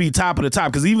 You got to be top of the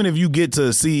top, because even if you get to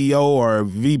CEO or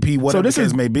VP, whatever the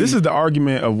case may be. This is the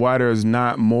argument of why there's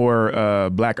not more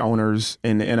black owners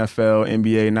in the NFL,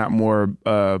 NBA, not more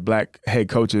black head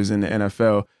coaches in the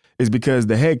NFL, is because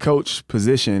the head coach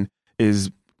position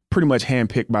is pretty much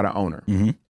handpicked by the owner,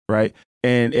 right?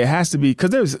 And it has to be,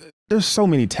 because there's so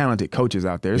many talented coaches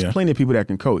out there. There's plenty of people that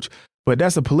can coach, but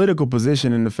that's a political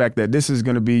position in the fact that this is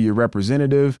going to be your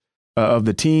representative of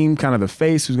the team, kind of the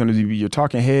face, who's going to be your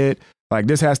talking head. Like,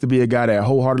 this has to be a guy that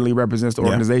wholeheartedly represents the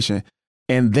organization.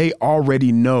 And they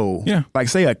already know, like,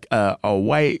 say a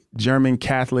white German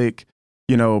Catholic,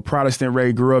 Protestant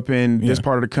Ray grew up in this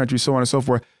part of the country, so on and so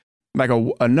forth. Like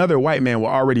another white man will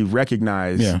already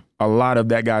recognize a lot of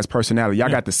that guy's personality. Y'all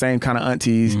got the same kind of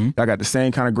aunties. Y'all got the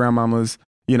same kind of grandmamas.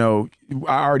 You know,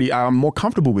 I'm more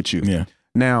comfortable with you. Yeah.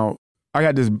 Now I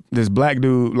got this black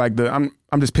dude, like I'm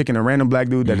just picking a random black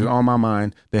dude that is on my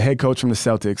mind. The head coach from the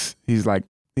Celtics.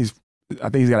 I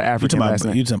think he's got an African last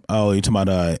name. You talking about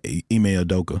Ime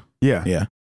Udoka? Yeah. Yeah.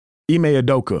 Ime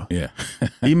Udoka. Yeah.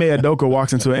 Ime Udoka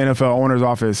walks into an NFL owner's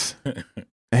office.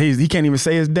 And he can't even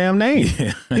say his damn name.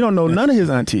 Yeah. He don't know none of his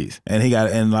aunties. And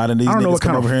a lot of these niggas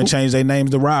come over here and change their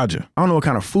names to Roger. I don't know what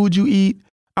kind of food you eat.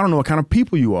 I don't know what kind of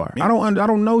people you are. Yeah. I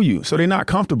don't know you. So they're not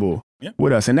comfortable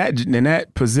with us. And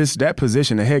that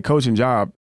position, the head coaching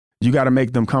job, you got to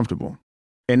make them comfortable.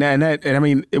 And I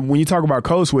mean, when you talk about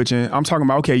code switching, I'm talking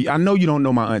about, okay, I know you don't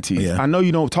know my aunties. Yeah. I know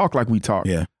you don't talk like we talk.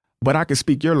 Yeah. But I can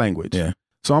speak your language. Yeah.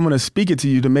 So I'm going to speak it to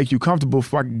you to make you comfortable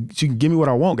so you can give me what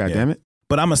I want, goddammit.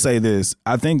 But I'm going to say this.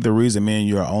 I think the reason me and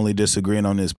you are only disagreeing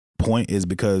on this point is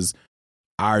because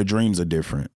our dreams are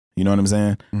different. You know what I'm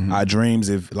saying? Mm-hmm. Our dreams,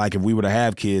 if we were to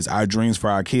have kids, our dreams for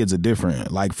our kids are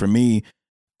different. Like for me,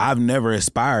 I've never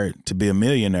aspired to be a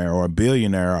millionaire or a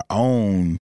billionaire or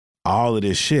own all of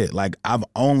this shit. Like I've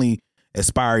only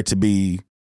aspired to be,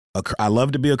 I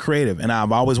love to be a creative, and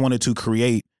I've always wanted to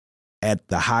create at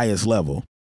the highest level.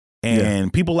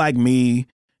 And people like me,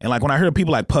 and like when I hear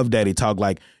people like Puff Daddy talk,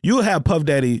 like you'll have Puff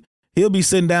Daddy, he'll be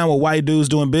sitting down with white dudes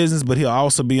doing business, but he'll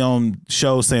also be on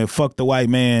shows saying, fuck the white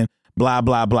man, blah,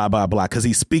 blah, blah, blah, blah, because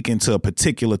he's speaking to a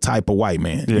particular type of white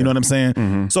man. Yeah. You know what I'm saying?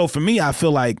 Mm-hmm. So for me, I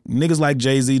feel like niggas like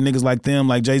Jay-Z, niggas like them,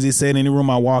 like Jay-Z said, any room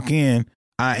I walk in,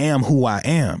 I am who I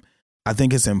am. I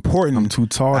think it's important. I'm too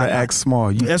tall to act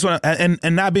small. That's what and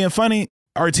not being funny,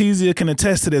 Artesia can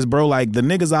attest to this, bro. Like the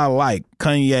niggas I like,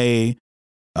 Kanye,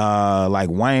 like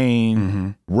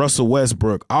Wayne, Russell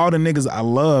Westbrook, all the niggas I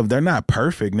love, they're not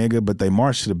perfect, nigga, but they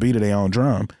march to the beat of their own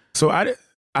drum. So I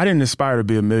didn't aspire to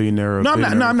be a millionaire. I'm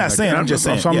not saying. I'm just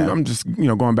saying. So I'm just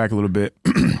going back a little bit.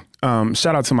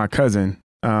 Shout out to my cousin,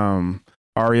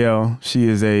 Ariel. She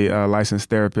is a licensed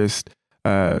therapist.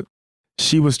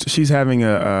 She's having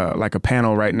a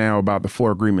panel right now about the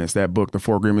 4 Agreements, that book, the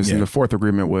 4 Agreements, and the 4th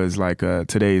agreement was like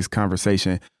today's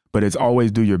conversation. But it's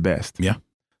always do your best. Yeah.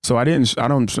 So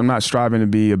I'm not striving to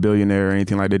be a billionaire or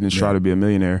anything like that. I didn't try to be a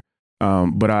millionaire.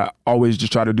 But I always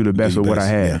just try to do the best with what I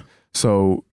had. Yeah.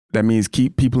 So that means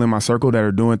keep people in my circle that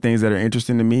are doing things that are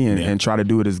interesting to me and try to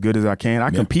do it as good as I can. I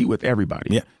compete with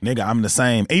everybody. Yeah, nigga, I'm the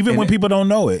same. Even when people don't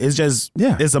know it, it's just,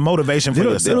 it's a motivation for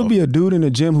yourself. It'll be a dude in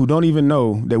the gym who don't even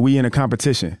know that we in a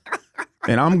competition.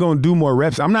 And I'm going to do more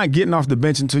reps. I'm not getting off the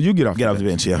bench until you get off the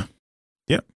bench. Yeah.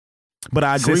 Yep. But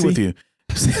I agree with you.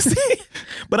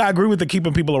 But I agree with the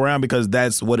keeping people around because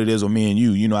that's what it is with me and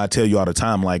you. You know, I tell you all the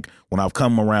time, like when I've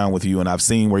come around with you and I've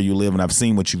seen where you live and I've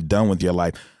seen what you've done with your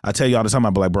life, I tell you all the time, I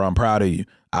be like, bro, I'm proud of you.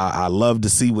 I love to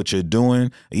see what you're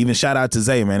doing. Even shout out to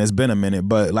Zay, man. It's been a minute,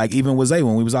 but like even with Zay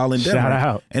when we was all in Denver. Shout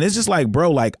out. And it's just like,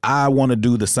 bro, like I want to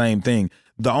do the same thing.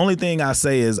 The only thing I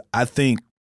say is I think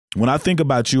when I think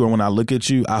about you or when I look at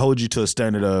you, I hold you to a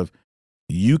standard of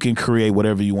you can create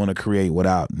whatever you want to create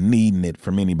without needing it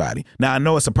from anybody. Now, I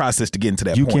know it's a process to get into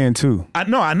that point. You can too. I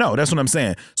know. That's what I'm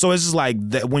saying. So it's just like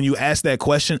that when you ask that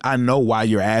question, I know why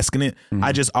you're asking it. Mm-hmm.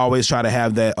 I just always try to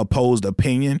have that opposed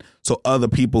opinion so other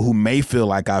people who may feel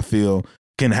like I feel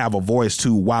can have a voice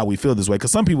to why we feel this way.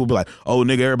 Because some people be like, oh,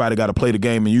 nigga, everybody got to play the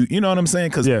game. And you know what I'm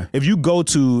saying? Because if you go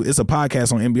to, it's a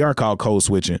podcast on NBR called Code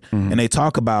Switching, and they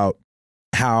talk about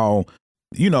how,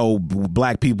 you know,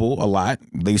 black people a lot,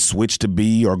 they switch to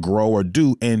be or grow or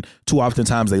do, and too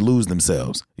oftentimes they lose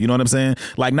themselves. You know what I'm saying?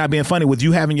 Like not being funny with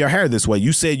you having your hair this way.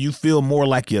 You said you feel more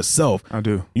like yourself. I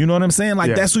do. You know what I'm saying?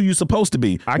 Like that's who you're supposed to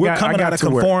be. We're coming out of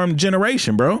conformed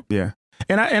generation, bro. Yeah.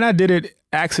 And I did it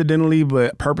accidentally,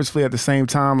 but purposefully at the same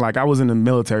time. Like I was in the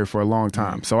military for a long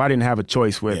time, so I didn't have a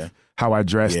choice with how I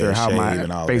dressed or how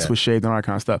my face was shaved and all that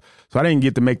kind of stuff. So I didn't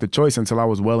get to make the choice until I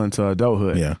was well into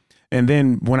adulthood. Yeah. And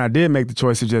then when I did make the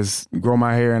choice to just grow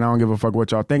my hair and I don't give a fuck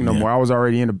what y'all think no more, I was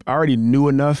already I already knew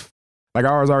enough. Like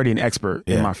I was already an expert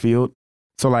in my field.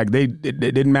 So like it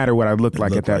didn't matter what I looked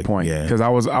like at that point. Because I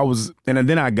was, and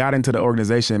then I got into the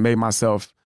organization and made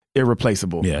myself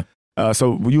irreplaceable. Yeah.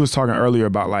 So you was talking earlier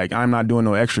about like, I'm not doing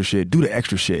no extra shit. Do the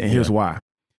extra shit. And here's why.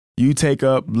 You take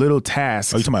up little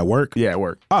tasks. Oh, you talking about work? Yeah,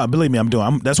 work. Oh, believe me,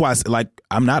 that's why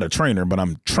I'm not a trainer, but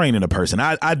I'm training a person.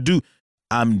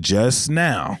 I'm just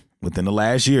now, within the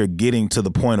last year, getting to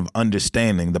the point of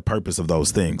understanding the purpose of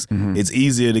those things. Mm-hmm. It's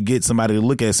easier to get somebody to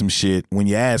look at some shit when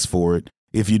you ask for it.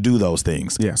 if you do those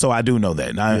things. Yeah. So I do know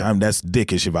that. And that's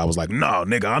dickish if I was like, no,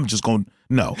 nigga, I'm just going to,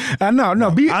 no.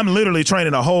 No. I'm literally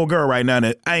training a whole girl right now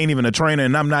that I ain't even a trainer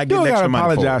and I'm not getting extra money for.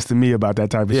 You apologize to me about that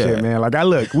type of shit, man.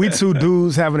 Like, we two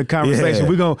dudes having a conversation.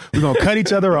 We're gonna cut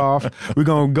each other off. We're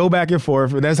gonna go back and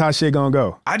forth. That's how shit gonna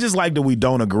go. I just like that we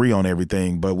don't agree on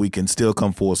everything, but we can still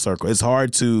come full circle. It's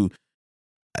hard to,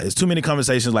 there's too many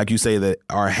conversations, like you say, that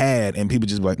are had and people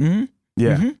just be like,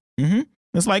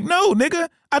 It's like, no, nigga,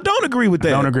 I don't agree with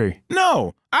that. I don't agree.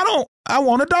 No, I don't. I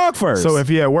want a dog first. So if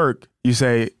you're at work, you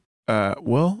say,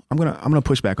 well, I'm gonna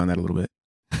push back on that a little bit.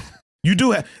 You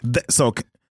do have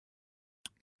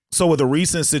so with a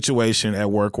recent situation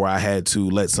at work where I had to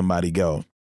let somebody go,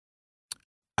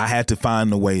 I had to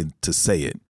find a way to say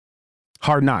it.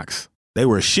 Hard knocks. They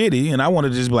were shitty, and I wanted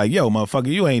to just be like, yo, motherfucker,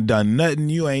 you ain't done nothing.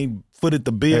 You ain't footed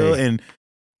the bill and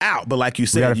out. But like you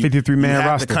said, we got a 53-man roster. You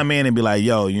have to come in and be like,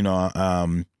 yo, you know,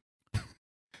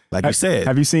 you said.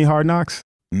 Have you seen Hard Knocks?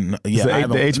 No, yeah,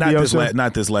 the HBO show?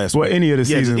 Not this last one. Any of the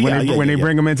seasons when they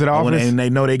bring them into the office, and they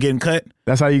know they're getting cut.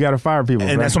 That's how you got to fire people.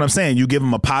 And that's what I'm saying. You give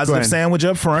them a positive sandwich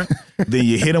up front, then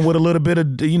you hit them with a little bit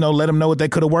of, let them know what they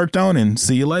could have worked on, and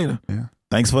see you later. Yeah.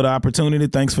 Thanks for the opportunity.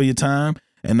 Thanks for your time.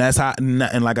 And that's how.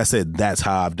 And like I said, that's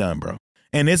how I've done, bro.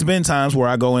 And it's been times where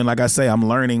I go in, like I say, I'm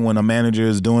learning when a manager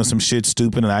is doing some shit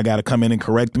stupid and I got to come in and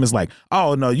correct them. It's like,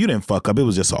 oh, no, you didn't fuck up. It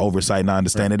was just an oversight and I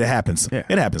understand it. It happens. Yeah.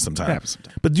 It happens sometimes.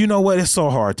 But you know what? It's so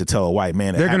hard to tell a white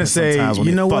man. They're going to say,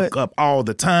 you know what? Fuck up all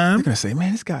the time. They're going to say,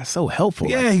 man, this guy's so helpful.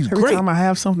 Yeah, he's every great. Every time I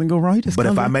have something go wrong, he just But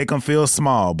if I make him feel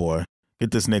small, boy,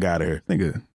 get this nigga out of here.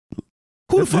 Nigga.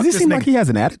 Who the fuck does he seem like he has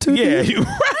an attitude? Yeah, you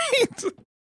right.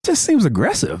 Just seems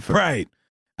aggressive. Right.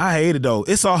 I hate it, though.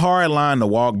 It's a hard line to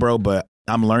walk, bro, but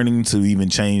I'm learning to even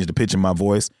change the pitch in my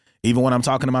voice, even when I'm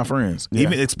talking to my friends,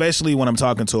 even especially when I'm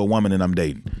talking to a woman and I'm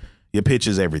dating. Your pitch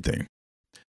is everything.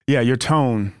 Yeah, your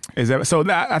tone is that. So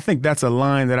I think that's a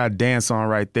line that I dance on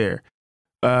right there.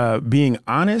 Being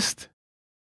honest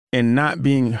and not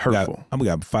being hurtful. We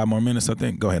got 5 more minutes, I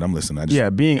think. Go ahead, I'm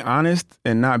listening. Being honest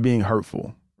and not being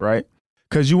hurtful, right?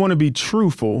 Because you want to be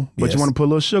truthful, but you want to put a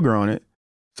little sugar on it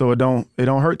so it don't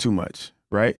hurt too much,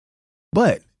 right?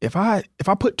 But if I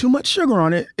put too much sugar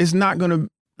on it, it's not going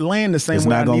to land the same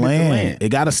way I need it to land. It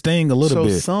got to sting a little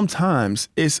bit. So sometimes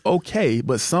it's okay,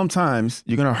 but sometimes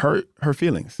you're going to hurt her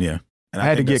feelings. Yeah. And I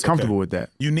had to get comfortable with that.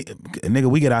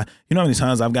 Nigga, you know how many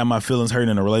times I've got my feelings hurt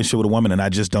in a relationship with a woman and I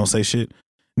just don't say shit?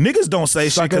 Niggas don't say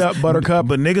shit. Suck it up, buttercup.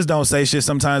 But niggas don't say shit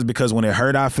sometimes because when it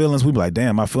hurt our feelings, we be like,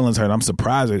 damn, my feelings hurt. I'm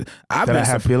surprised. That I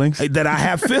have feelings? That I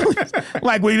have feelings.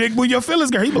 Like when your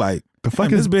feelings get hurt, he be like, the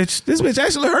fuck is this bitch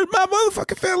actually hurt my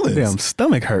motherfucking feelings. Damn,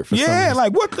 stomach hurt for some reason.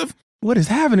 Like what is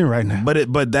happening right now?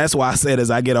 But that's why I said as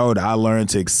I get older, I learn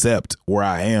to accept where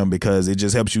I am because it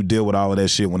just helps you deal with all of that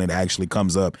shit when it actually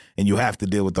comes up and you have to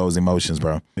deal with those emotions,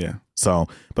 bro. Yeah. So,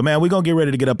 but man, we're going to get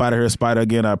ready to get up out of here. Spider,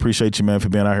 again, I appreciate you, man, for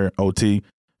being out here. OT,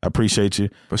 I appreciate you.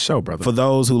 For sure, brother. For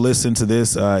those who listen to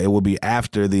this, it will be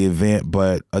after the event.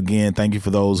 But again, thank you for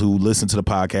those who listen to the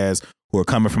podcast, who are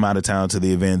coming from out of town to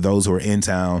the event, those who are in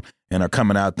town and are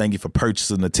coming out. Thank you for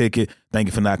purchasing the ticket. Thank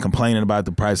you for not complaining about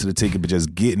the price of the ticket, but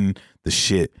just getting the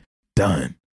shit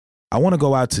done. I want to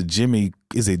go out to Jimmy.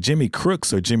 Is it Jimmy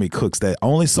Crooks or Jimmy Cooks? That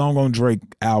only song on Drake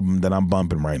album that I'm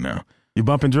bumping right now. You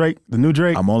bumping Drake? The new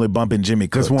Drake? I'm only bumping Jimmy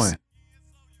Cooks. This one.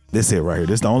 This it right here.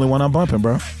 This is the only one I'm bumping,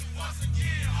 bro.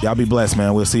 Y'all be blessed,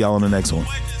 man. We'll see y'all on the next one.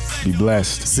 Be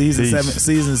blessed. Season 7,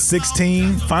 season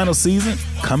 16, final season,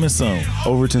 coming soon.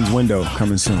 Overton's Window,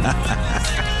 coming soon.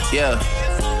 Yeah.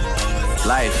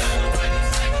 Life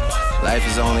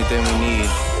is the only thing we need.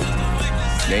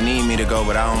 They need me to go,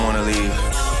 but I don't want to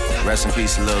leave. Rest in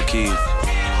peace, Lil Keith.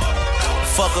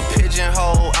 Fuck a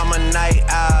pigeonhole, I'm a night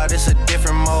owl, it's a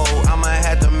different mode. I'ma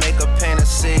have to make a paint of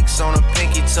 6 on a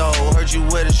pinky toe. Heard you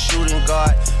with a shooting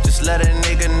guard, just let a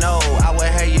nigga know. I would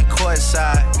have you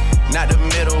courtside, not the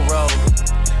middle row.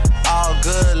 All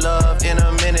good love in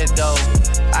a minute though.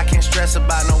 I can't stress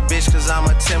about no bitch cause I'm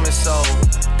a timid soul.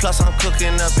 Plus I'm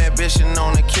cooking up ambition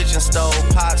on the kitchen stove.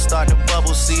 Pot start to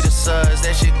bubble, see the suds,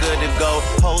 that shit good to go.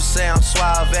 Whole sound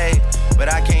suave, but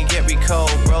I can't get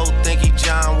recalled. Bro think he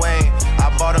John Wayne.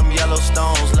 I bought them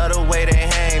Yellowstones, love the way they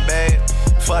hang, babe.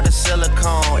 For the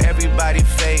silicone, everybody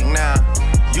fake now.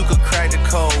 You could crack the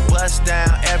code, bust down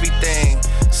everything.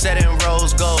 Set in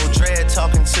rose gold, dread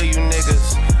talking to you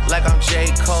niggas like I'm J.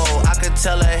 Cole. I could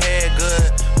tell her head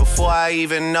good before I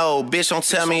even know. Bitch, don't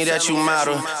tell me that you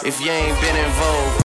model if you ain't been in Vogue.